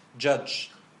chief judge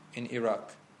in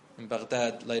Iraq, in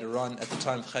Baghdad later on, at the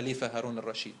time of Khalifa Harun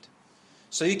al-Rashid.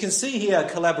 So you can see here a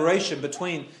collaboration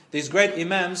between these great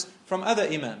imams from other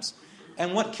imams.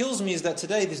 And what kills me is that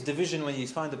today this division, when you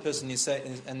find a person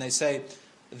and they say,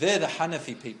 they're the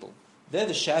Hanafi people, they're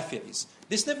the Shafi'is.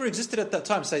 This never existed at that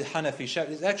time, say Hanafi,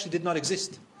 Shafi'i. It actually did not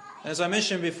exist. And as I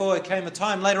mentioned before, it came a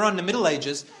time later on in the Middle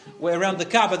Ages where around the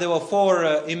Kaaba there were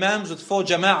 4 imams with 4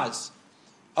 jama'as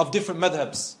of different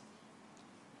madhabs.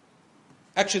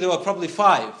 Actually, there were probably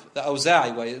 5. The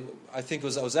Awza'i, I think it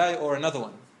was Awza'i or another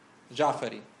one,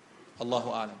 Ja'fari. Allahu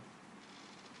A'lam.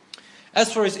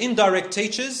 As for his indirect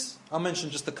teachers, I'll mention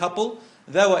just a couple.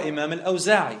 They were Imam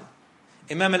al-Awza'i.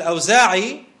 Imam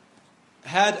al-Awza'i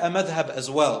had a madhab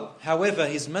as well. However,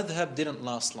 his madhab didn't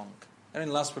last long. It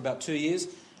didn't last for about 2 years.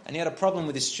 And he had a problem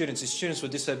with his students. His students were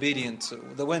disobedient.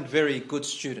 They weren't very good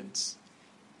students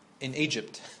in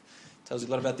Egypt. Tells you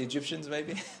a lot about the Egyptians,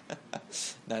 maybe?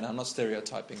 No, I'm not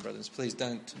stereotyping, brothers. Please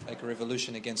don't make a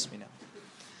revolution against me now.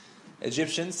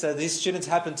 Egyptians, so these students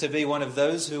happened to be one of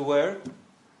those who were,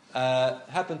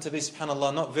 happened to be,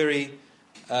 subhanAllah, not very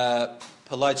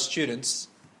polite students.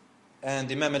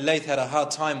 And Imam al-Layth had a hard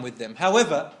time with them.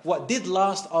 However, what did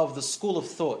last of the school of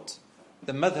thought,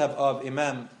 the madhab of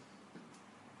Imam,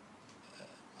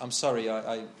 I'm sorry,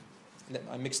 I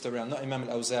mixed around, not Imam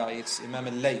al-Awza'i, it's Imam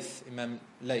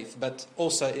al-Layth, but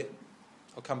also,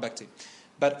 I'll come back to it.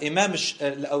 But Imam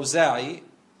al-Awza'i,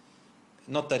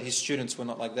 not that his students were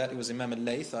not like that, it was Imam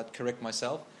al-Layth, I'd correct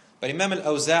myself. But Imam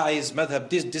al-Awza'i's madhab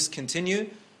did discontinue.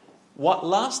 What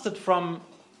lasted from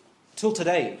till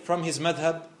today, from his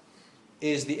madhab,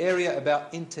 is the area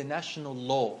about international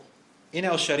law. In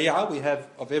our Sharia, we have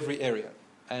of every area,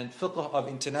 and fiqh of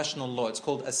international law. It's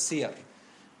called as-siyar.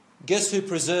 Guess who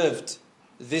preserved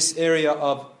this area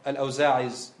of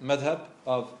al-Awza'i's madhab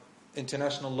of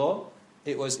international law?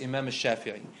 It was Imam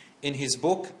al-Shafi'i. In his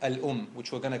book, Al-Umm,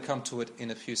 which we're going to come to it in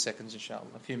a few seconds, inshallah,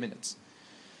 a few minutes.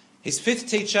 His 5th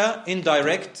teacher,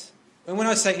 indirect, and when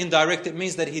I say indirect, it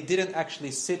means that he didn't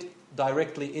actually sit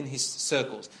directly in his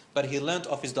circles, but he learnt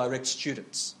off his direct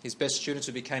students, his best students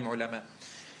who became ulama.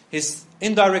 His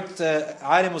indirect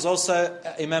alim was also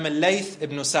Imam al-Layth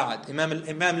ibn Sa'ad.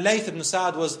 Imam Layth ibn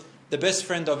Sa'ad was the best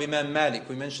friend of Imam Malik.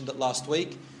 We mentioned it last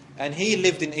week. And he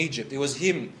lived in Egypt. It was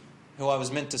him who I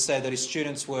was meant to say that his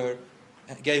students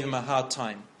gave him a hard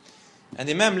time. And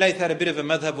Imam Layth had a bit of a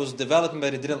madhab, was developing,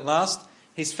 but it didn't last.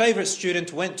 His favorite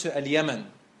student went to Al-Yaman.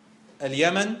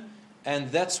 Al-Yaman,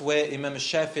 and that's where Imam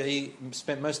al-Shafi'i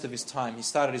spent most of his time. He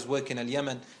started his work in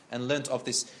Al-Yaman and learnt of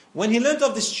this. When he learnt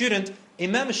of this student,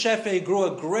 Imam al-Shafi'i grew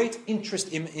a great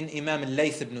interest in Imam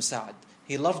al-Layth ibn Sa'ad.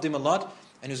 He loved him a lot,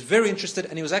 and he was very interested,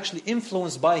 and he was actually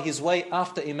influenced by his way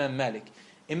after Imam Malik.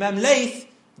 Imam Layth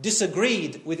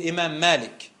disagreed with Imam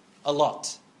Malik a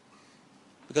lot.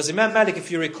 Because Imam Malik,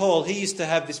 if you recall, he used to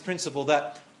have this principle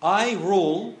that I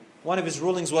rule. One of his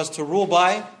rulings was to rule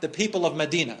by the people of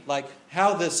Medina, like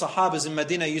how the Sahabas in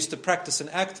Medina used to practice and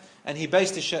act, and he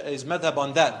based his madhab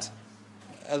on that,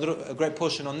 a great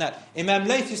portion on that. Imam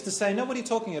Layth used to say, no, what are you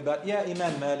talking about? Yeah,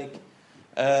 Imam Malik,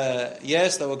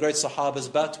 yes, they were great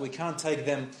Sahabas, but we can't take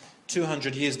them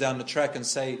 200 years down the track and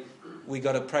say we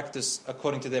got to practice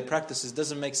according to their practices. It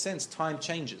doesn't make sense. Time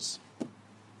changes.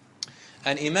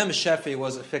 And Imam Shafi'i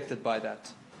was affected by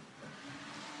that.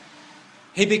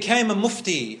 He became a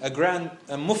mufti,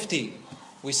 a mufti.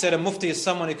 We said a mufti is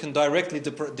someone who can directly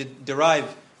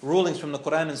derive rulings from the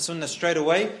Quran and Sunnah straight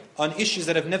away on issues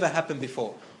that have never happened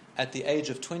before, at the age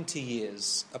of 20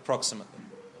 years approximately.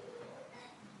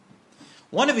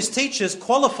 One of his teachers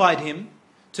qualified him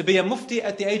to be a mufti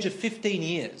at the age of 15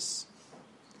 years.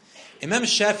 Imam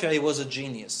Shafi'i was a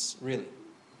genius, really.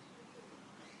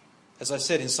 As I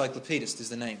said, encyclopedist is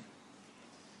the name.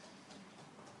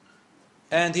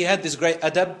 And he had this great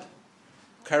adab,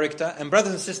 character. And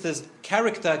brothers and sisters,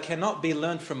 character cannot be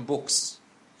learned from books.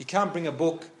 You can't bring a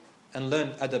book and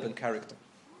learn adab and character,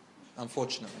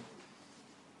 unfortunately.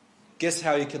 Guess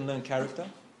how you can learn character?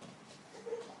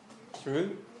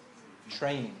 Through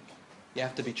training. You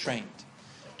have to be trained.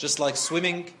 Just like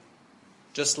swimming,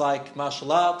 just like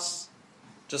martial arts,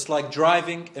 just like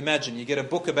driving. Imagine, you get a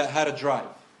book about how to drive.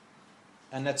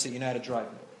 And that's it, you know how to drive.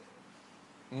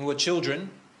 When we were children,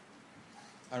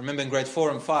 I remember in grade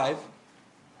 4 and 5,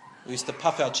 we used to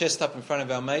puff our chest up in front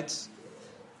of our mates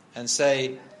and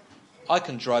say, I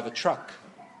can drive a truck.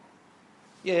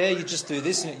 Yeah, you just do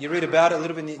this, and you read about it a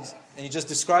little bit, and you just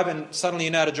describe it, and suddenly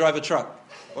you know how to drive a truck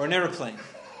or an aeroplane.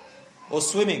 Or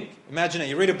swimming. Imagine it.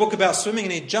 You read a book about swimming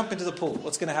and you jump into the pool.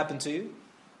 What's going to happen to you?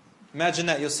 Imagine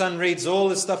that. Your son reads all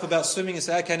this stuff about swimming and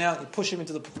say, okay, now you push him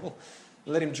into the pool.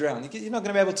 Let him drown. You're not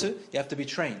going to be able to. You have to be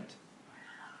trained.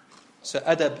 So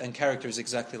adab and character is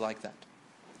exactly like that.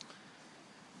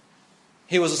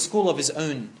 He was a school of his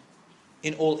own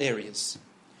in all areas.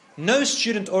 No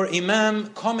student or imam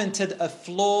commented a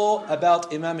flaw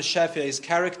about Imam Shafi'i's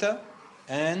character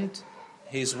and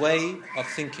his way of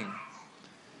thinking.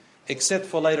 Except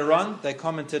for later on, they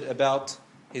commented about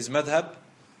his madhab.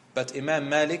 But Imam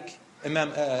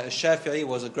Shafi'i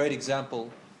was a great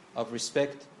example of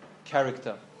respect,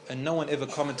 character. And no one ever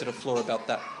commented a flaw about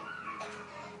that.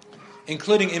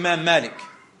 Including Imam Malik.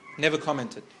 Never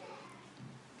commented.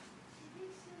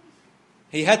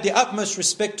 He had the utmost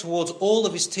respect towards all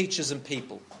of his teachers and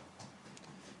people.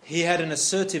 He had an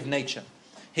assertive nature.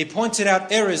 He pointed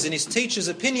out errors in his teachers'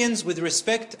 opinions with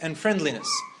respect and friendliness.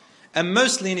 And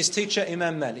mostly in his teacher,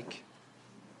 Imam Malik.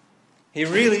 He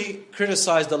really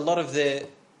criticized a lot of their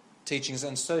teachings,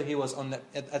 and so he was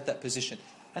at that position.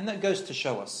 And that goes to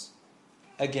show us,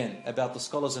 again, about the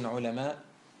scholars and ulama.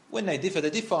 When they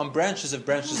differ on branches of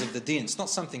the deen. It's not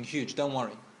something huge, don't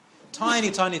worry. Tiny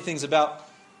things about,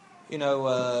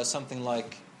 something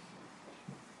like,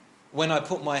 when I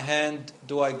put my hand,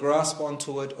 do I grasp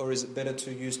onto it, or is it better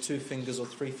to use 2 fingers or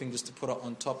 3 fingers to put it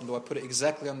on top? And do I put it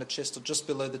exactly on the chest or just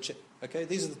below the chest? Okay,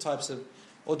 these are the types of,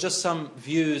 or just some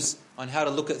views on how to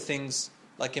look at things.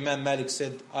 Like Imam Malik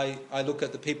said, I look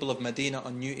at the people of Medina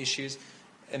on new issues.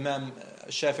 Imam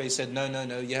Shafi'i said, no,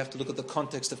 you have to look at the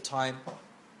context of time.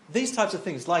 These types of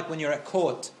things, like when you're at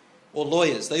court or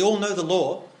lawyers, they all know the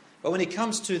law, but when it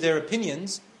comes to their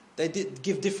opinions, they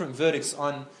give different verdicts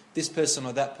on this person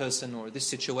or that person or this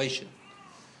situation.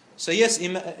 So yes,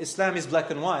 Islam is black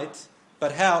and white,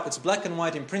 but how? It's black and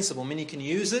white in principle, meaning you can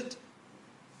use it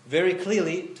very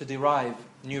clearly to derive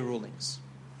new rulings.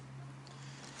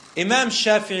 Imam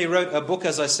Shafi'i wrote a book,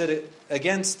 as I said,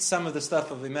 against some of the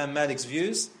stuff of Imam Malik's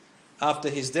views after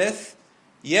his death,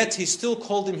 yet he still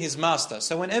called him his master.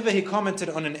 So whenever he commented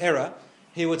on an error,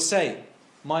 he would say,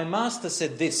 my master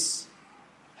said this.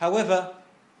 However,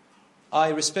 I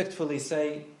respectfully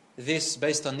say this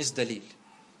based on this dalil.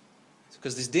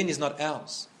 Because this deen is not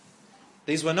ours.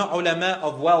 These were not ulama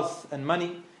of wealth and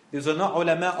money. These were not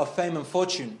ulama of fame and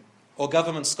fortune or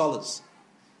government scholars.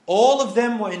 All of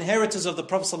them were inheritors of the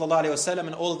Prophet ﷺ,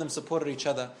 and all of them supported each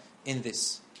other in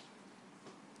this.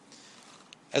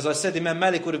 As I said, Imam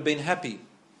Malik would have been happy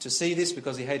to see this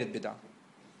because he hated bid'ah.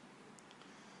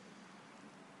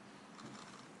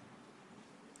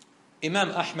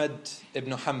 Imam Ahmad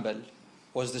ibn Hanbal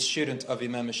was the student of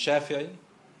Imam Shafi'i.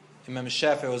 Imam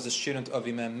Shafi'i was the student of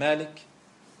Imam Malik.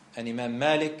 And Imam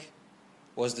Malik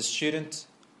was the student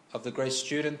of the great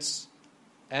students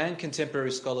and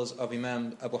contemporary scholars of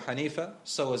Imam Abu Hanifa.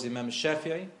 So was Imam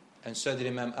Shafi'i, and so did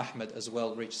Imam Ahmad as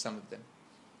well, reach some of them.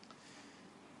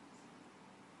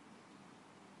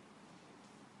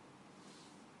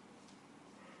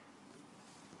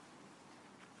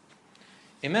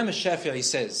 Imam Shafi'i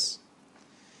says,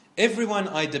 everyone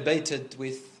I debated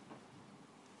with,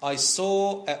 I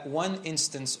saw at one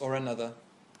instance or another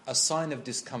a sign of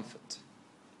discomfort.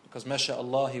 Because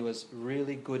mashallah, he was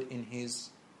really good in his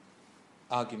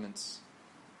arguments.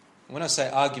 When I say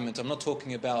argument, I'm not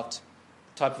talking about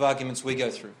the type of arguments we go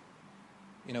through.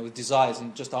 With desires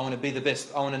and just, I want to be the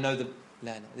best, I want to know the...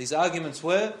 No. These arguments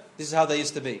were, this is how they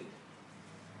used to be.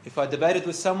 If I debated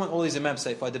with someone, all these imams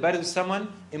say, if I debated with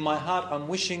someone, in my heart I'm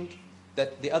wishing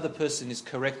that the other person is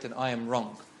correct and I am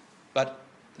wrong. But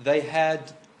they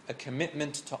had a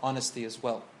commitment to honesty as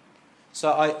well.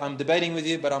 So I'm debating with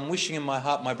you, but I'm wishing in my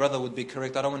heart my brother would be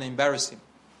correct. I don't want to embarrass him.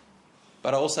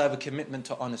 But I also have a commitment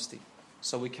to honesty.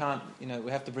 So we can't,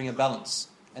 we have to bring a balance.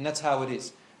 And that's how it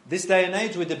is. This day and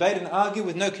age, we debate and argue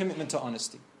with no commitment to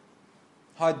honesty.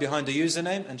 Hide behind a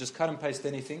username and just cut and paste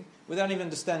anything without even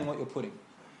understanding what you're putting.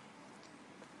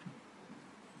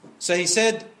 So he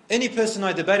said, any person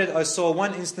I debated, I saw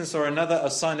one instance or another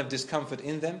a sign of discomfort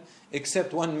in them,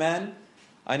 except one man.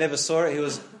 I never saw it. He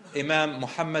was Imam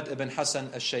Muhammad ibn Hassan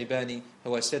al-Shaybani,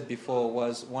 who I said before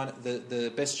was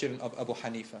the best student of Abu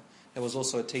Hanifa. He was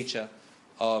also a teacher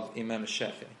of Imam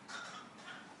al-Shafi'i.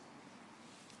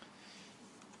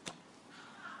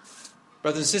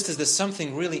 Brothers and sisters, there's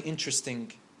something really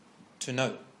interesting to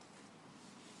know.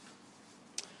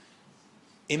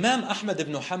 Imam Ahmad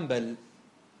ibn Hanbal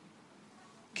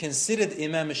considered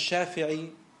Imam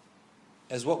al-Shafi'i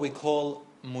as what we call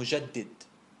mujaddid.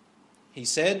 He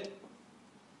said,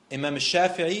 Imam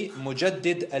al-Shafi'i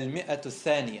mujaddid al-mi'atu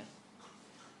thaniya.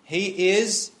 He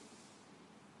is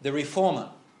the reformer.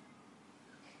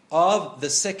 of the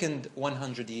second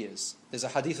 100 years. There's a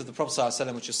hadith of the Prophet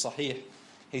ﷺ which is sahih.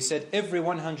 He said every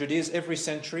 100 years, every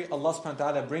century, Allah subhanahu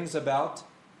wa ta'ala brings about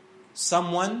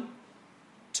someone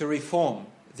to reform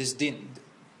this deen,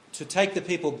 to take the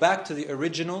people back to the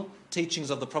original teachings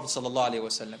of the Prophet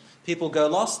ﷺ. People go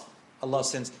lost, Allah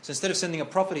sends. So instead of sending a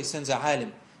prophet, He sends a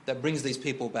alim that brings these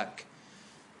people back.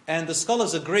 And the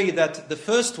scholars agree that the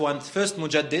first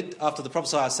mujaddid after the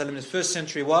Prophet ﷺ in his first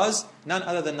century was none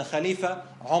other than the Khalifa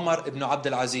Umar ibn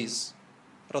Abdul Aziz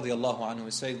radiyallahu anhu.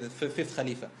 We say the fifth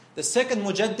Khalifa. The second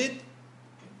mujaddid,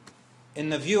 in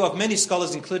the view of many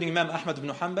scholars, including Imam Ahmad ibn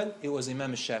Hanbal, it was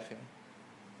Imam al-Shafi'i. It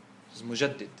was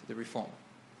mujaddid, the reformer.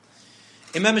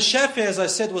 Imam al-Shafi'i, as I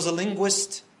said, was a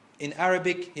linguist in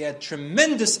Arabic. He had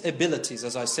tremendous abilities,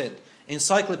 as I said.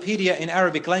 Encyclopedia in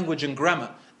Arabic language and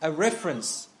grammar. A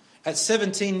reference at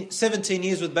 17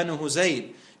 years with Banu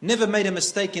Huzayl. Never made a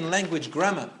mistake in language,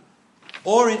 grammar,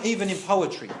 or even in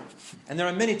poetry. And there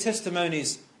are many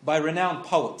testimonies by renowned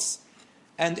poets.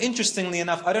 And interestingly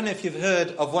enough, I don't know if you've heard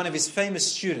of one of his famous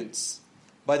students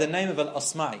by the name of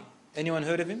Al-Asma'i. Anyone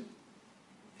heard of him?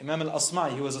 Imam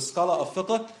Al-Asma'i. He was a scholar of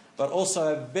fiqh, but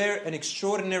also an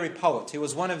extraordinary poet. He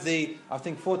was one of the, I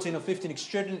think, 14 or 15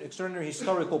 extraordinary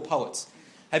historical poets.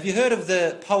 Have you heard of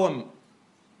the poem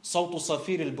صوت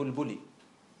صفير البلبلي?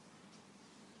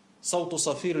 صوت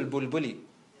صفير البلبلي.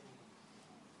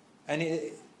 And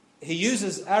he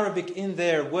uses Arabic in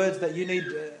there, words that you need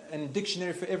a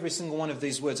dictionary for every single one of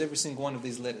these words, every single one of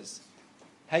these letters.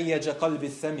 هيج قلبي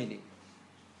الثمل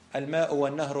الماء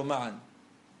والنهر معا.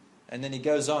 And then he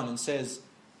goes on and says,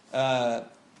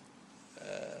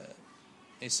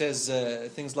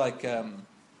 things like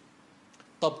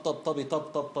طب طب طبي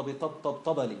طب طب طبي طب طب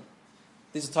طبلي.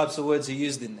 These are types of words he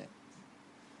used in there.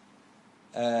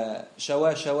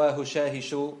 شوا شواه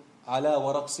شاهشو على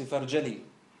ورقص فرجلي.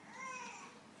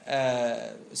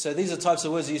 So these are types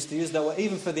of words he used to use that were,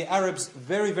 even for the Arabs,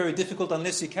 very, very difficult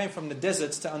unless you came from the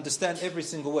deserts to understand every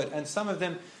single word. And some of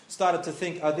them started to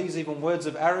think, are these even words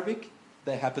of Arabic?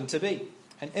 They happened to be.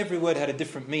 And every word had a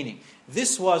different meaning.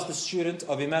 This was the student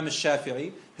of Imam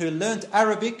al-Shafi'i who learned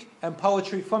Arabic and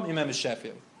poetry from Imam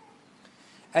al-Shafi'i.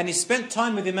 And he spent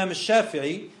time with Imam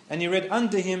al-Shafi'i, and he read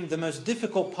under him the most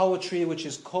difficult poetry, which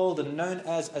is called and known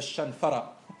as Ash-Shanfara.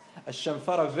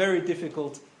 Ash-Shanfara, very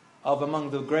difficult, of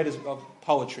among the greatest of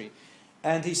poetry.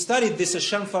 And he studied this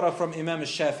Ash-Shanfara from Imam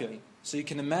al-Shafi'i. So you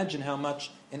can imagine how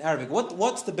much in Arabic.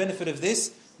 What's the benefit of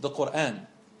this? The Quran.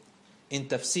 In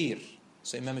tafsir.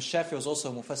 So Imam al-Shafi'i was also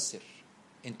mufassir.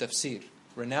 In tafsir.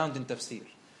 Renowned in tafsir.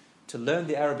 To learn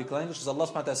the Arabic language, as Allah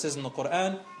subhanahu wa ta'ala says in the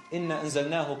Quran, إِنَّا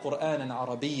أَنزَلْنَاهُ قُرْآنًا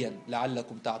عَرَبِيًّا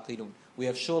لَعَلَّكُمْ تَعْقِلُونَ. We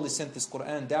have surely sent this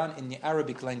Quran down in the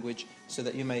Arabic language so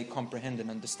that you may comprehend and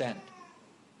understand.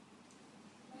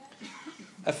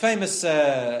 A famous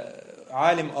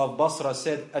alim of Basra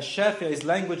said, Ash-Shafi'i's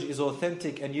language is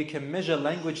authentic and you can measure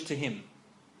language to him.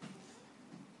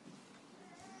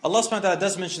 Allah subhanahu wa ta'ala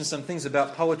does mention some things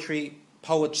about poetry,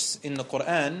 poets in the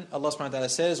Quran. Allah subhanahu wa ta'ala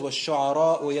says,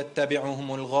 وَالشُّعَرَاءُ يَتَّبِعُهُمُ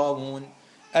الْغَاوُونَ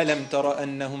أَلَمْ تَرَ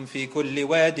أَنَّهُمْ فِي كُلِّ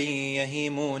وَادٍ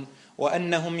يَهِيمُونَ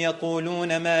وَأَنَّهُمْ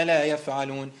يَقُولُونَ مَا لَا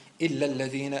يَفْعَلُونَ إِلَّا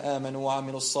الَّذِينَ آمَنُوا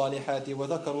وَعَمِلُوا الصَّالِحَاتِ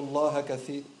وَذَكَرُوا اللَّهَ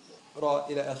كَثِيرًا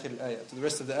إِلَى آخِرِ الْآيَةِ. To the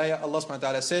rest of the ayah, Allah subhanahu wa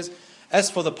ta'ala says, as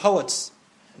for the poets,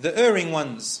 the erring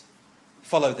ones,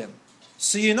 follow them.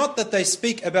 See you not that they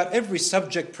speak about every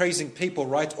subject praising people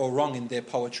right or wrong in their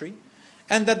poetry,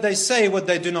 and that they say what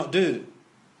they do not do.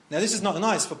 Now this is not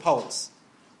nice for poets.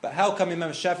 But how come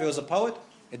Imam Shafi'i was a poet?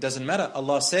 It doesn't matter.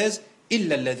 Allah says,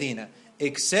 إِلَّا الَّذِينَ,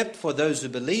 except for those who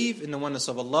believe in the oneness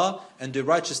of Allah and do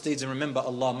righteous deeds and remember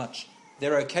Allah much.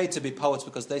 They're okay to be poets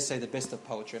because they say the best of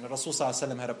poetry. And Rasul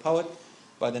ﷺ had a poet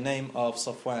by the name of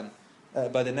Safwan,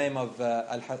 by the name of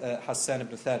Hassan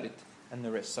ibn Thabit and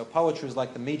the rest. So poetry is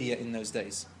like the media in those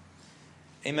days.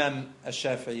 Imam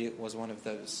al-Shafi'i was one of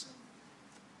those.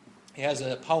 He has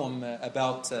a poem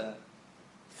about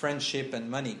friendship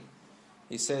and money.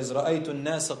 He says, رَأَيْتُ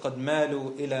النَّاسَ قَدْ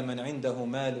مَالُوا إِلَى مَنْ عِنْدَهُ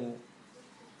مَالُوا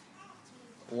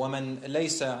وَمَنْ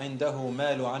لَيْسَ عِنْدَهُ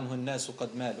مَالُ عَنْهُ النَّاسُ قَدْ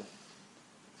مَالُوا.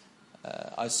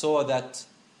 I saw that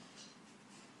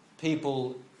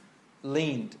people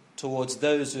leaned towards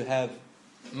those who have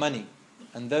money,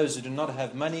 and those who do not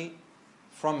have money,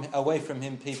 away from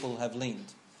him people have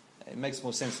leaned. It makes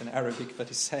more sense in Arabic, but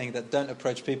he's saying that don't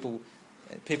approach people.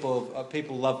 People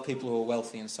love people who are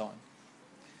wealthy and so on.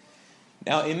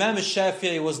 Now, Imam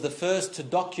al-Shafi'i was the first to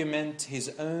document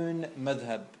his own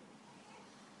madhab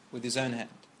with his own hand.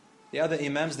 The other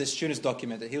imams, their students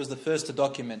documented. He was the first to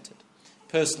document it.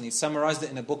 Personally, summarized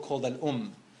it in a book called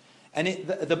Al-Umm. And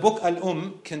the book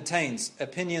Al-Umm contains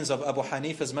opinions of Abu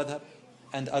Hanifa's madhab,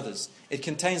 and others. It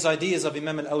contains ideas of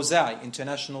Imam al-Awza'i,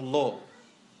 international law,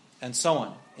 and so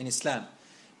on in Islam.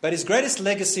 But his greatest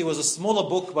legacy was a smaller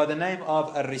book by the name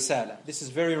of Al-Risala. This is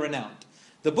very renowned.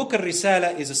 The book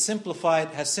Al-Risala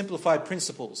has simplified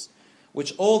principles,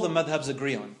 which all the madhabs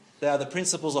agree on. They are the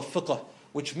principles of fiqh,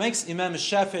 which makes Imam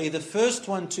al-Shafi'i the first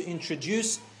one to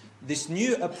introduce this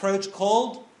new approach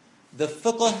called the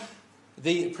fiqh,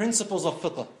 the principles of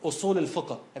fiqh, usul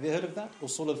al-fiqh. Have you heard of that?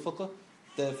 Usul al-fiqh,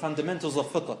 the fundamentals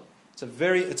of fiqh.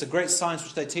 It's a great science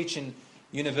which they teach in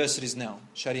universities now,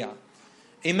 Sharia.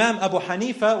 Imam Abu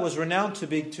Hanifa was renowned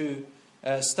to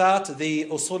start the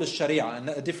usul al-Sharia, and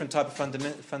a different type of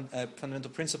fundamental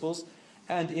principles.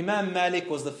 And Imam Malik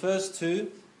was the first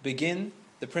to begin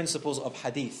the principles of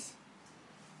hadith.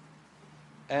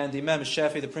 And Imam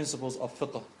Shafi, the principles of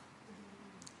fiqh.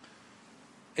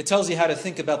 It tells you how to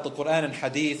think about the Quran and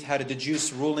hadith, how to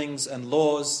deduce rulings and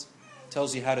laws. It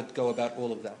tells you how to go about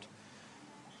all of that.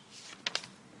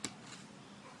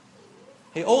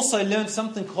 He also learned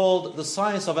something called the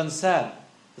science of ansab.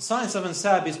 The science of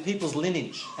ansab is people's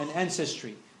lineage and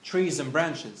ancestry, trees and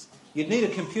branches. You'd need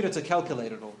a computer to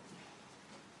calculate it all.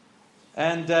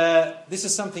 And this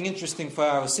is something interesting for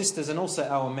our sisters and also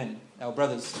our men, our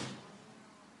brothers.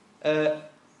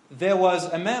 There was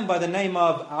a man by the name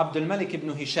of Abdul Malik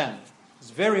ibn Hisham. He's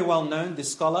very well known,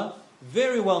 this scholar,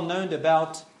 very well known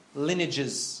about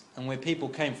lineages and where people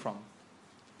came from.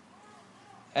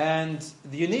 And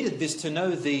you needed this to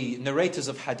know the narrators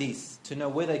of hadith, to know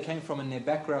where they came from and their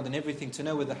background and everything, to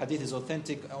know whether the hadith is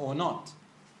authentic or not.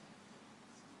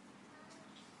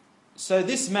 So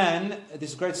this man,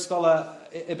 this great scholar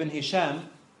Ibn Hisham,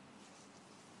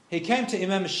 he came to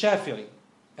Imam al-Shafi'i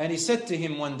and he said to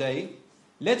him one day,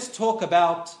 let's talk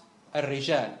about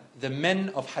al-Rijal, the men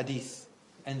of hadith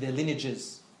and their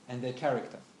lineages and their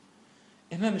character.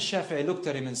 Imam al-Shafi'i looked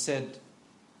at him and said,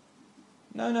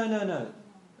 no.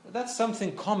 That's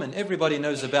something common. Everybody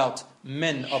knows about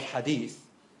men of hadith.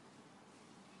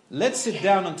 Let's sit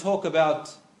down and talk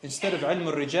about, instead of ilm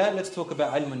al-Rijal, let's talk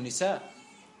about ilm al-Nisa.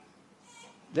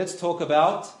 Let's talk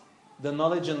about the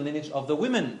knowledge and lineage of the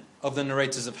women of the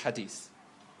narrators of hadith.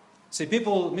 See,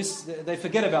 people they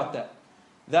forget about that.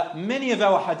 That many of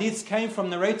our hadiths came from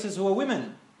narrators who were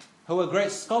women, who were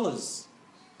great scholars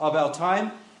of our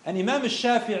time. And Imam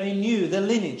al-Shafi'i knew the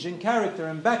lineage and character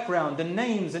and background and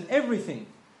names and everything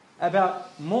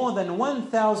about more than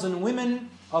 1,000 women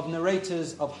of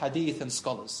narrators of hadith and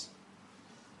scholars.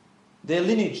 Their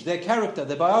lineage, their character,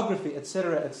 their biography,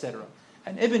 etc., etc.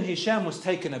 And Ibn Hisham was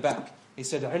taken aback. He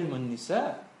said, Ilm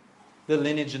al-Nisa, the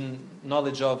lineage and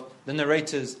knowledge of the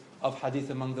narrators of hadith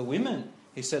among the women.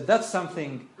 He said, that's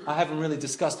something I haven't really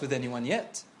discussed with anyone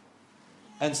yet.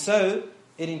 And so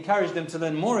it encouraged them to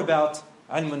learn more about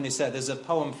Ilm al-Nisa. There's a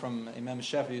poem from Imam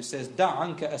Shafi'i who says, Da'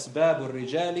 anka asbab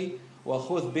al-rijali wa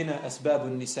khudh bina asbab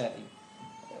al-nisa'i.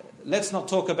 Let's not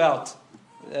talk about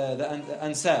the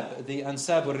ansab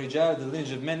al-rijal, the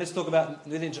lineage of men. Let's talk about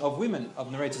the lineage of women,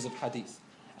 of narrators of hadith.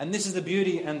 And this is the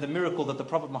beauty and the miracle that the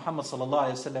Prophet Muhammad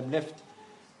sallallahu alaihi wasallam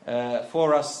left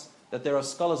for us, that there are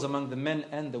scholars among the men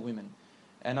and the women.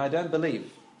 And I don't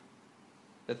believe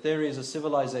that there is a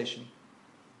civilization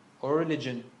or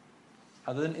religion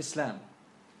other than Islam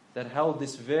that held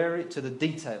this very to the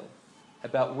detail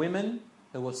about women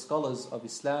who were scholars of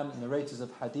Islam, narrators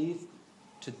of hadith,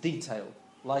 to detail,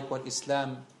 like what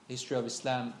Islam, history of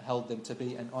Islam held them to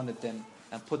be and honored them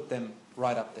and put them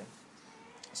right up there.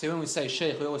 See, when we say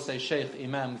Shaykh, we always say Shaykh,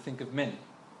 Imam, we think of men,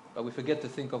 but we forget to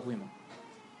think of women.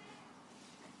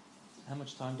 How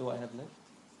much time do I have left?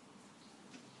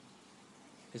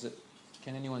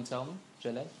 Can anyone tell me?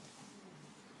 Jalal?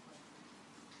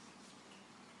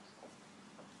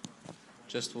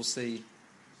 We'll see.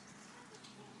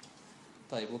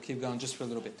 We'll keep going just for a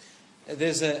little bit.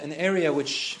 There's an area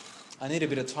which I need a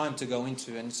bit of time to go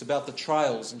into, and it's about the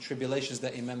trials and tribulations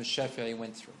that Imam al-Shafi'i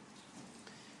went through.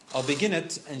 I'll begin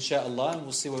it, inshaAllah, and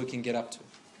we'll see where we can get up to.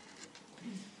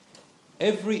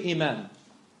 Every Imam,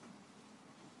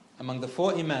 among the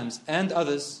 4 Imams and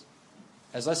others,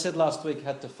 as I said last week,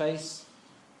 had to face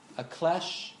a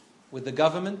clash with the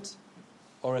government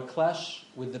or a clash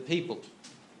with the people.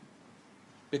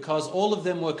 Because all of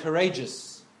them were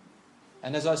courageous.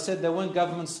 And as I said, they weren't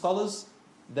government scholars.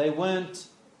 They weren't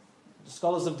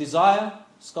scholars of desire,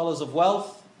 scholars of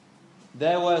wealth.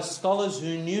 They were scholars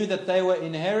who knew that they were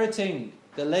inheriting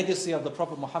the legacy of the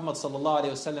Prophet Muhammad sallallahu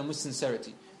alaihi wasallam with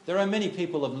sincerity. There are many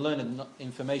people of learned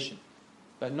information,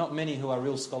 but not many who are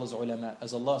real scholars or ulama.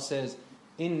 As Allah says,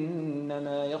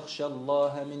 إِنَّمَا يَخْشَى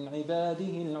اللَّهَ مِنْ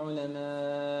عِبَادِهِ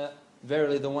الْعُلَمَاءِ.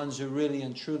 verily the ones who really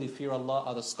and truly fear Allah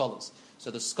are the scholars. So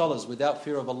the scholars without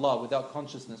fear of Allah, without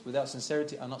consciousness, without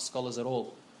sincerity are not scholars at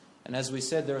all. And as we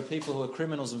said, there are people who are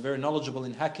criminals and very knowledgeable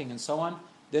in hacking and so on.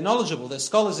 They're knowledgeable, they're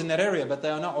scholars in that area, but they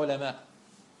are not ulama,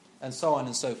 and so on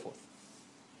and so forth.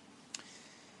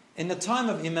 In the time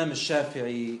of Imam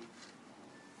al-Shafi'i,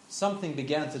 something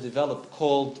began to develop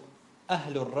called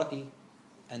Ahlul Ra'i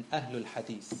and Ahlul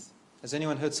Hadith. Has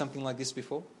anyone heard something like this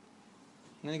before?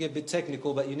 I'm going to get a bit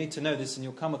technical, but you need to know this and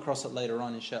you'll come across it later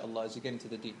on, inshallah, as you get into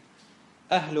the deen.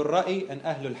 Ahlul Ra'i and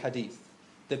Ahlul Hadith.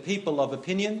 The people of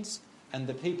opinions and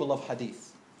the people of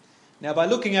Hadith. Now, by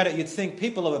looking at it, you'd think,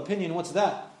 people of opinion, what's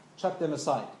that? Chuck them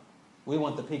aside. We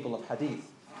want the people of Hadith.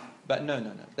 But no.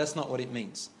 That's not what it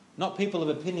means. Not people of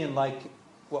opinion like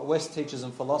what West teaches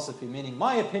in philosophy, meaning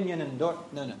my opinion and... No.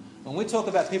 When we talk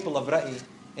about people of Ra'i,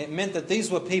 it meant that these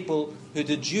were people who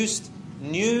deduced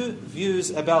new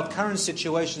views about current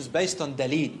situations based on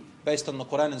daleel, based on the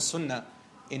Quran and Sunnah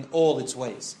in all its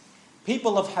ways.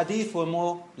 People of Hadith were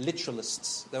more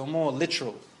literalists. They were more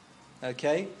literal.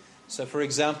 Okay? So for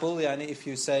example, if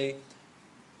you say,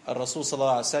 Rasul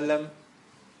Sallallahu Alaihi Wasallam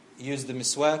used the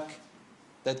miswak,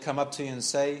 they'd come up to you and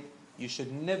say, you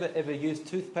should never ever use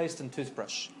toothpaste and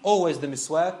toothbrush. Always the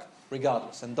miswak,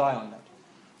 regardless, and die on that.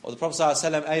 Or the Prophet Sallallahu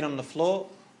Alaihi Wasallam ate on the floor,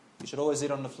 you should always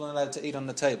eat on the floor and allowed to eat on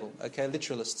the table. Okay,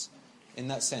 literalists in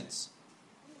that sense.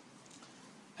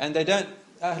 And they don't,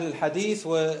 Ahlul Hadith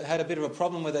had a bit of a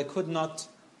problem where they could not,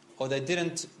 or they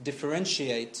didn't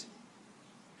differentiate.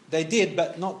 They did,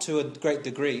 but not to a great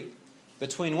degree,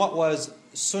 between what was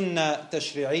Sunnah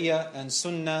Tashri'iyya and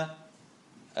Sunnah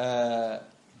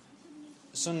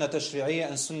Tashri'iyya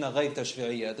and Sunnah Ghayr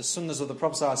Tashri'iyya. The Sunnahs of the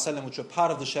Prophet ﷺ, which were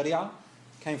part of the Sharia,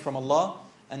 came from Allah,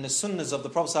 and the Sunnahs of the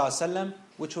Prophet ﷺ,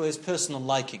 which were his personal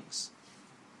likings.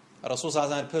 Rasul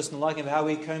ﷺ had a personal liking of how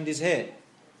he combed his hair.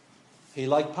 He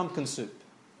liked pumpkin soup.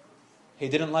 He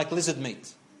didn't like lizard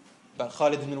meat. But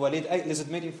Khalid ibn Walid ate lizard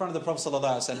meat in front of the Prophet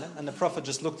ﷺ, and the Prophet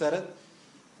just looked at it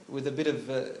with a bit of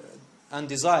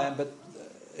undesire, but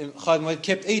Khalid ibn Walid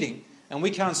kept eating. And we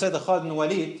can't say that Khalid ibn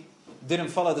Walid didn't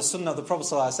follow the Sunnah of the Prophet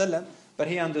ﷺ, but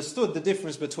he understood the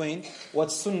difference between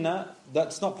what's Sunnah,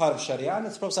 that's not part of Sharia, and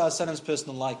it's Prophet ﷺ's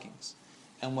personal likings,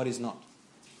 and what is not.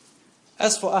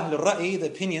 As for Ahlul Ra'i, the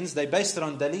opinions, they based it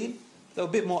on daleel. They were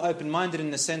a bit more open-minded in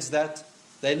the sense that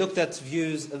they looked at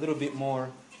views a little bit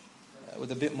more,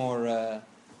 with a bit more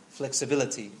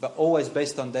flexibility, but always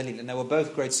based on daleel, and they were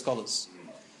both great scholars.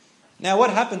 Now what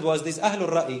happened was, these Ahlul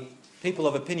Ra'i, people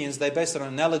of opinions, they based it on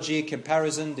analogy,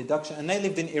 comparison, deduction, and they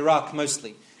lived in Iraq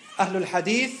mostly. Ahlul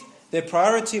Hadith, their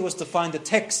priority was to find the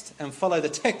text and follow the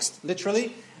text,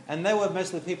 literally, and they were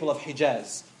mostly people of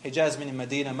Hijaz. Hijaz meaning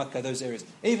Medina, Mecca, those areas.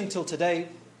 Even till today,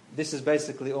 this is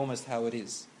basically almost how it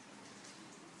is.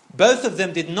 Both of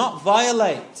them did not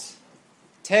violate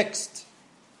text,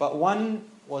 but one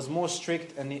was more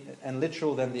strict and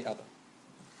literal than the other.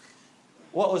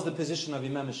 What was the position of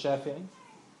Imam al-Shafi'i?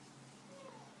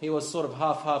 He was sort of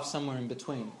half-half, somewhere in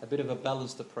between, a bit of a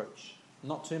balanced approach.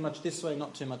 Not too much this way,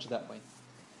 not too much that way.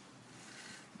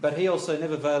 But he also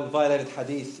never violated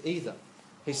hadith either.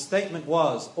 His statement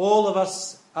was, all of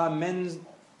us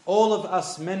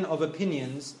men of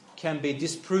opinions can be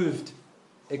disproved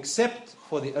except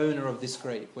for the owner of this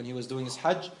grave. When he was doing his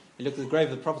hajj, he looked at the grave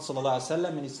of the Prophet ﷺ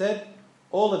and he said,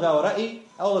 all of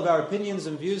our opinions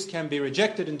and views can be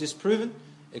rejected and disproven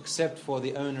except for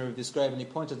the owner of this grave. And he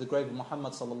pointed to the grave of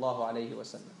Muhammad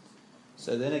ﷺ.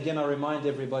 So then again I remind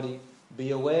everybody,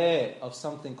 be aware of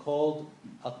something called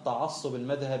at-ta'assub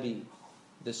al-madhabi,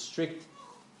 the strict,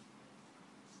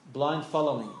 blind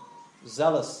following,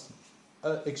 zealous,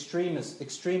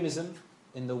 extremism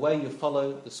in the way you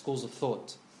follow the schools of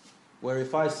thought. Where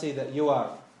if I see that you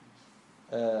are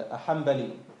a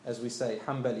Hanbali, as we say,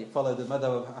 Hanbali, follow the madhab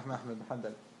of Ahmad ibn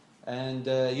Hanbal,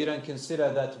 and you don't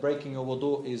consider that breaking your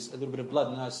wudu is a little bit of blood,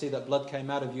 and I see that blood came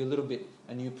out of you a little bit,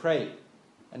 and you pray,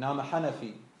 and I'm a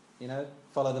Hanafi,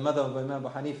 follow the madhab of Imam Abu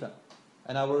Hanifa,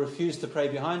 and I will refuse to pray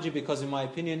behind you because in my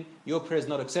opinion your prayer is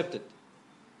not accepted.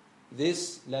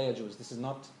 This la yajuz, this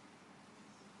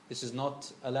is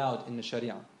not allowed in the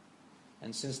Sharia.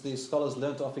 And since these scholars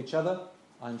learnt off each other,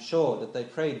 I'm sure that they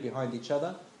prayed behind each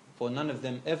other, for none of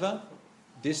them ever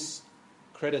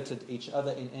discredited each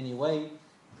other in any way,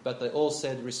 but they all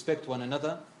said respect one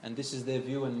another, and this is their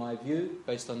view and my view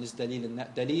based on this daleel and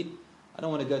that daleel. I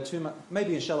don't want to go too much,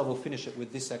 maybe inshallah we'll finish it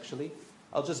with this actually.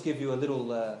 I'll just give you a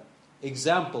little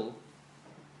example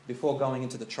before going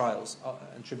into the trials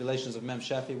and tribulations of Imam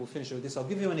Shafi'i. We'll finish it with this. I'll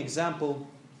give you an example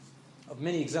of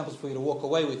many examples for you to walk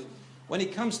away with. When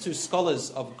it comes to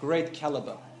scholars of great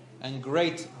caliber and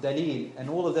great daleel, and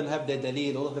all of them have their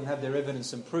daleel, all of them have their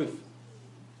evidence and proof,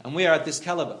 And we are at this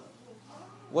caliber.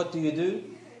 What do you do?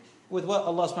 With what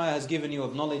Allah subhanahu wa ta'ala has given you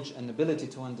of knowledge and ability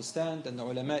to understand, and the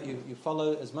ulama, you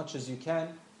follow as much as you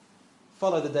can.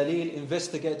 Follow the daleel,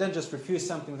 investigate. Don't just refuse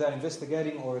something without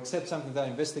investigating or accept something without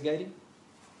investigating.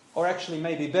 Or actually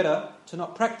maybe better to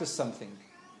not practice something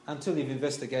until you've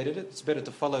investigated it. It's better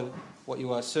to follow what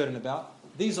you are certain about.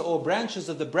 These are all branches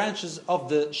of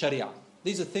the Sharia.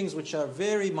 These are things which are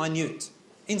very minute,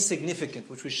 insignificant,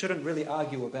 which we shouldn't really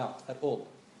argue about at all.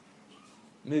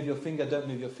 Move your finger, don't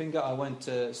move your finger. I won't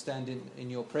stand in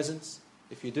your presence.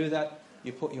 If you do that,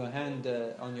 you put your hand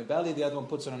on your belly, the other one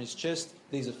puts it on his chest.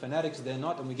 These are fanatics, they're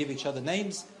not, and we give each other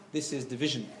names. This is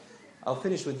division. I'll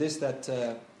finish with this,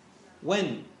 that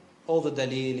when all the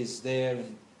daleel is there,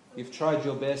 and you've tried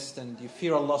your best, and you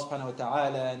fear Allah subhanahu wa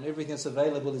ta'ala, and everything that's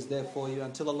available is there for you,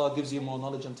 until Allah gives you more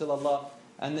knowledge, until Allah,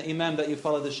 and the imam that you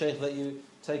follow, the shaykh that you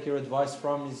take your advice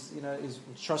from is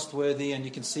trustworthy, and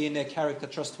you can see in their character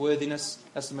trustworthiness.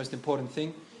 That's the most important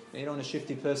thing. You don't want a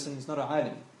shifty person, he's not an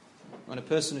alim. When a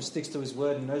person who sticks to his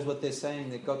word and knows what they're saying,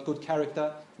 they've got good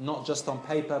character, not just on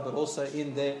paper, but also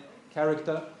in their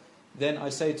character, then I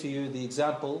say to you the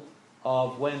example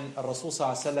of when Rasul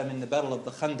sallallahu alaihi wasallam in the battle of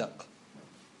the Khandaq,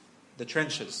 the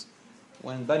trenches,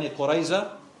 when Bani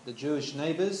Qurayza, the Jewish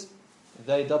neighbors,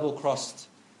 they double-crossed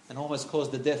and almost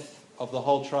caused the death of the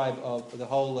whole tribe, of the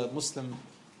whole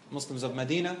Muslims of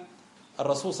Medina.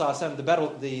 Rasul sallallahu alaihi wasallam, the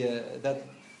battle,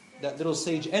 that little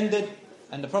siege ended,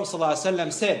 and the Prophet sallallahu alaihi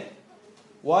wasallam said,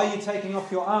 "Why are you taking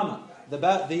off your armor?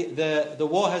 The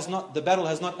war has not, the battle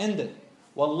has not ended.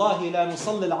 Wallahi la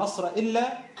nusalli al-asra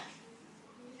illa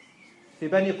fi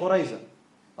Bani Qurayza,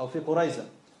 or fi Qurayza.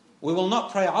 We will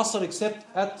not pray Asr except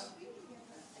at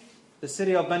the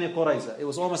city of Bani Qurayza." It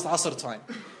was almost Asr time.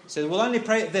 He said, "We'll only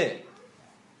pray it there."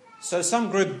 So some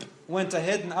group went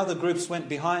ahead and other groups went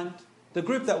behind. The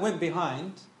group that went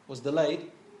behind was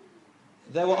delayed.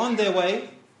 They were on their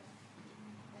way,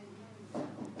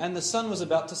 and the sun was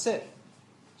about to set.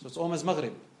 So it's almost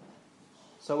Maghrib.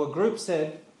 So a group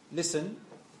said, "Listen,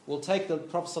 we'll take the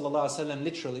Prophet ﷺ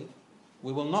literally.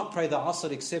 We will not pray the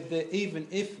Asr except there, even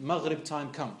if Maghrib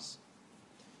time comes."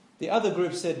 The other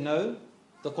group said, "No,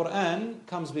 the Quran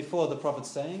comes before the Prophet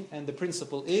saying, and the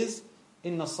principle is,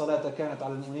 Inna as-salata kanat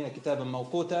ala al-mu'minina kitaban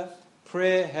mawquta."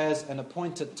 Prayer has an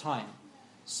appointed time.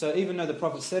 So even though the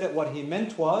Prophet said it, what he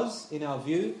meant was, in our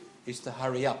view, is to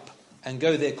hurry up and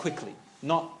go there quickly,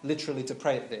 not literally to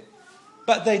pray it there.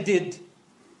 But they did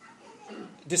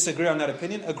disagree on that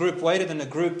opinion. A group waited and a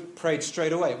group prayed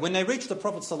straight away. When they reached the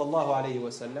Prophet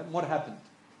ﷺ, what happened?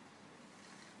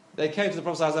 They came to the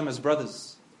Prophet ﷺ as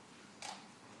brothers,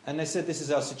 and they said, "This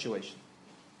is our situation."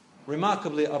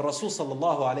 Remarkably, Rasul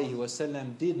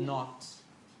ﷺ did not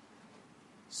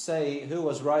say who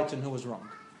was right and who was wrong.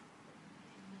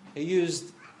 He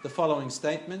used the following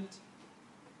statement: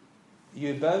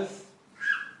 "You both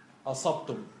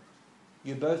asabtum."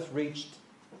 You both reached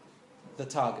the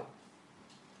target.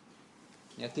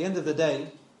 At the end of the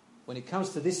day, when it comes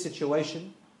to this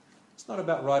situation, it's not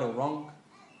about right or wrong.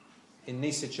 In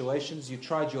these situations, you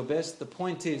tried your best. The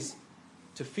point is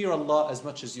to fear Allah as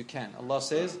much as you can. Allah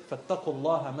says, فَاتَّقُوا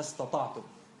اللَّهَ مَا اسْتَطَعْتُمْ.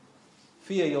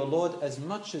 Fear your Lord as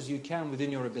much as you can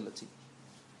within your ability.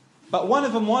 But one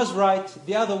of them was right,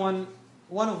 the other one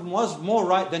of them was more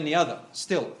right than the other,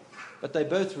 still. But they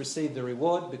both received the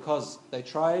reward because they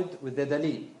tried with their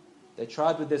daleel. They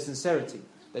tried with their sincerity.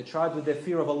 They tried with their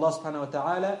fear of Allah subhanahu wa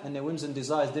ta'ala, and their whims and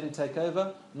desires didn't take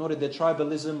over, nor did their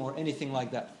tribalism or anything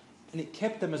like that. And it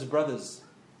kept them as brothers.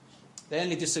 They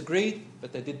only disagreed,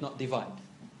 but they did not divide.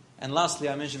 And lastly,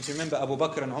 I mentioned to remember Abu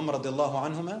Bakr and Umar radiallahu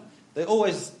anhuma. They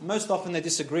always, most often they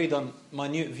disagreed on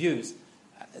minute views,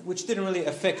 which didn't really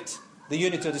affect the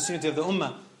unity or disunity of the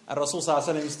ummah. And Rasul sallallahu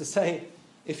alaihi wasallam used to say,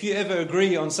 "If you ever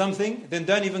agree on something, then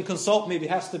don't even consult me, it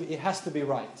has to be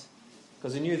right."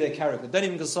 Because he knew their character. Don't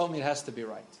even consult me, it has to be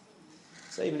right.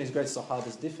 So even his great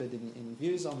sahabas differed in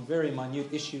views on very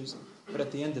minute issues, but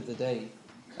at the end of the day,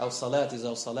 our salat is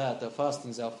our salat, our fasting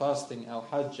is our fasting, our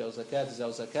hajj, our zakat is our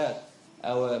zakat,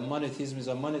 our monotheism is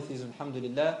our monotheism,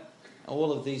 alhamdulillah.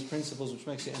 All of these principles which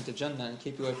makes you enter Jannah and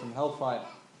keep you away from hellfire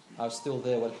are still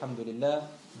there, alhamdulillah.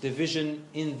 Division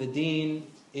in the deen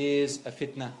is a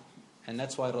fitna. And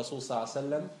that's why Rasul sallallahu alaihi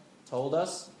wasallam told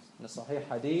us in a Sahih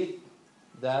Hadith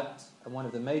that one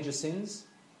of the major sins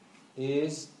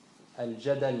is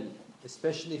al-jadal,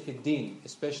 especially fi deen,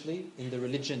 especially in the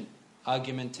religion,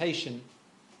 argumentation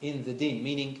in the deen,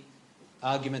 meaning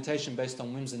argumentation based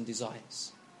on whims and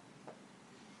desires.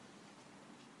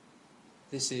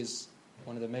 This is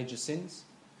one of the major sins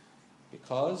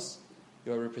because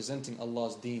you are representing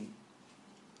Allah's deen,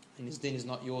 and His deen is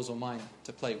not yours or mine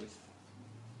to play with.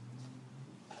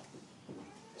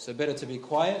 So better to be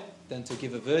quiet than to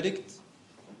give a verdict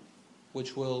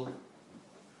which will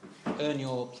earn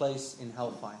your place in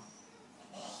hellfire.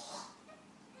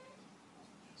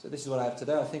 So this is what I have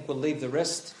today. I think we'll leave the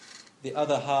rest, the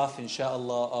other half,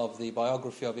 insha'Allah, of the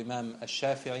biography of Imam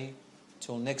al-Shafi'i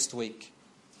till next week,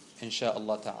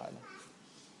 insha'Allah ta'ala.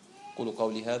 قولوا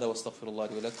قولي هذا واستغفر الله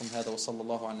لي ولكم. هذا وصلى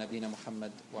الله على نبينا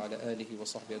محمد وعلى آله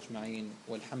وصحبه أجمعين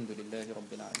والحمد لله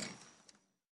رب العالمين.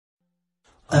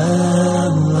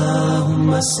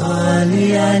 اللهم صل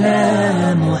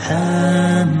على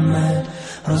محمد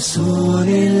رسول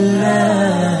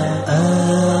الله.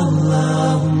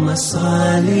 اللهم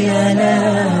صل على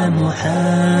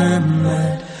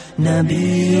محمد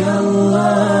نبي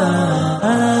الله.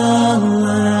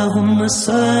 اللهم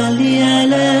صل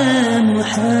على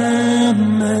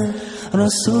محمد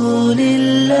رسول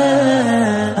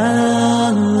الله.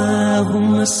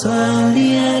 اللهم صل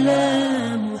على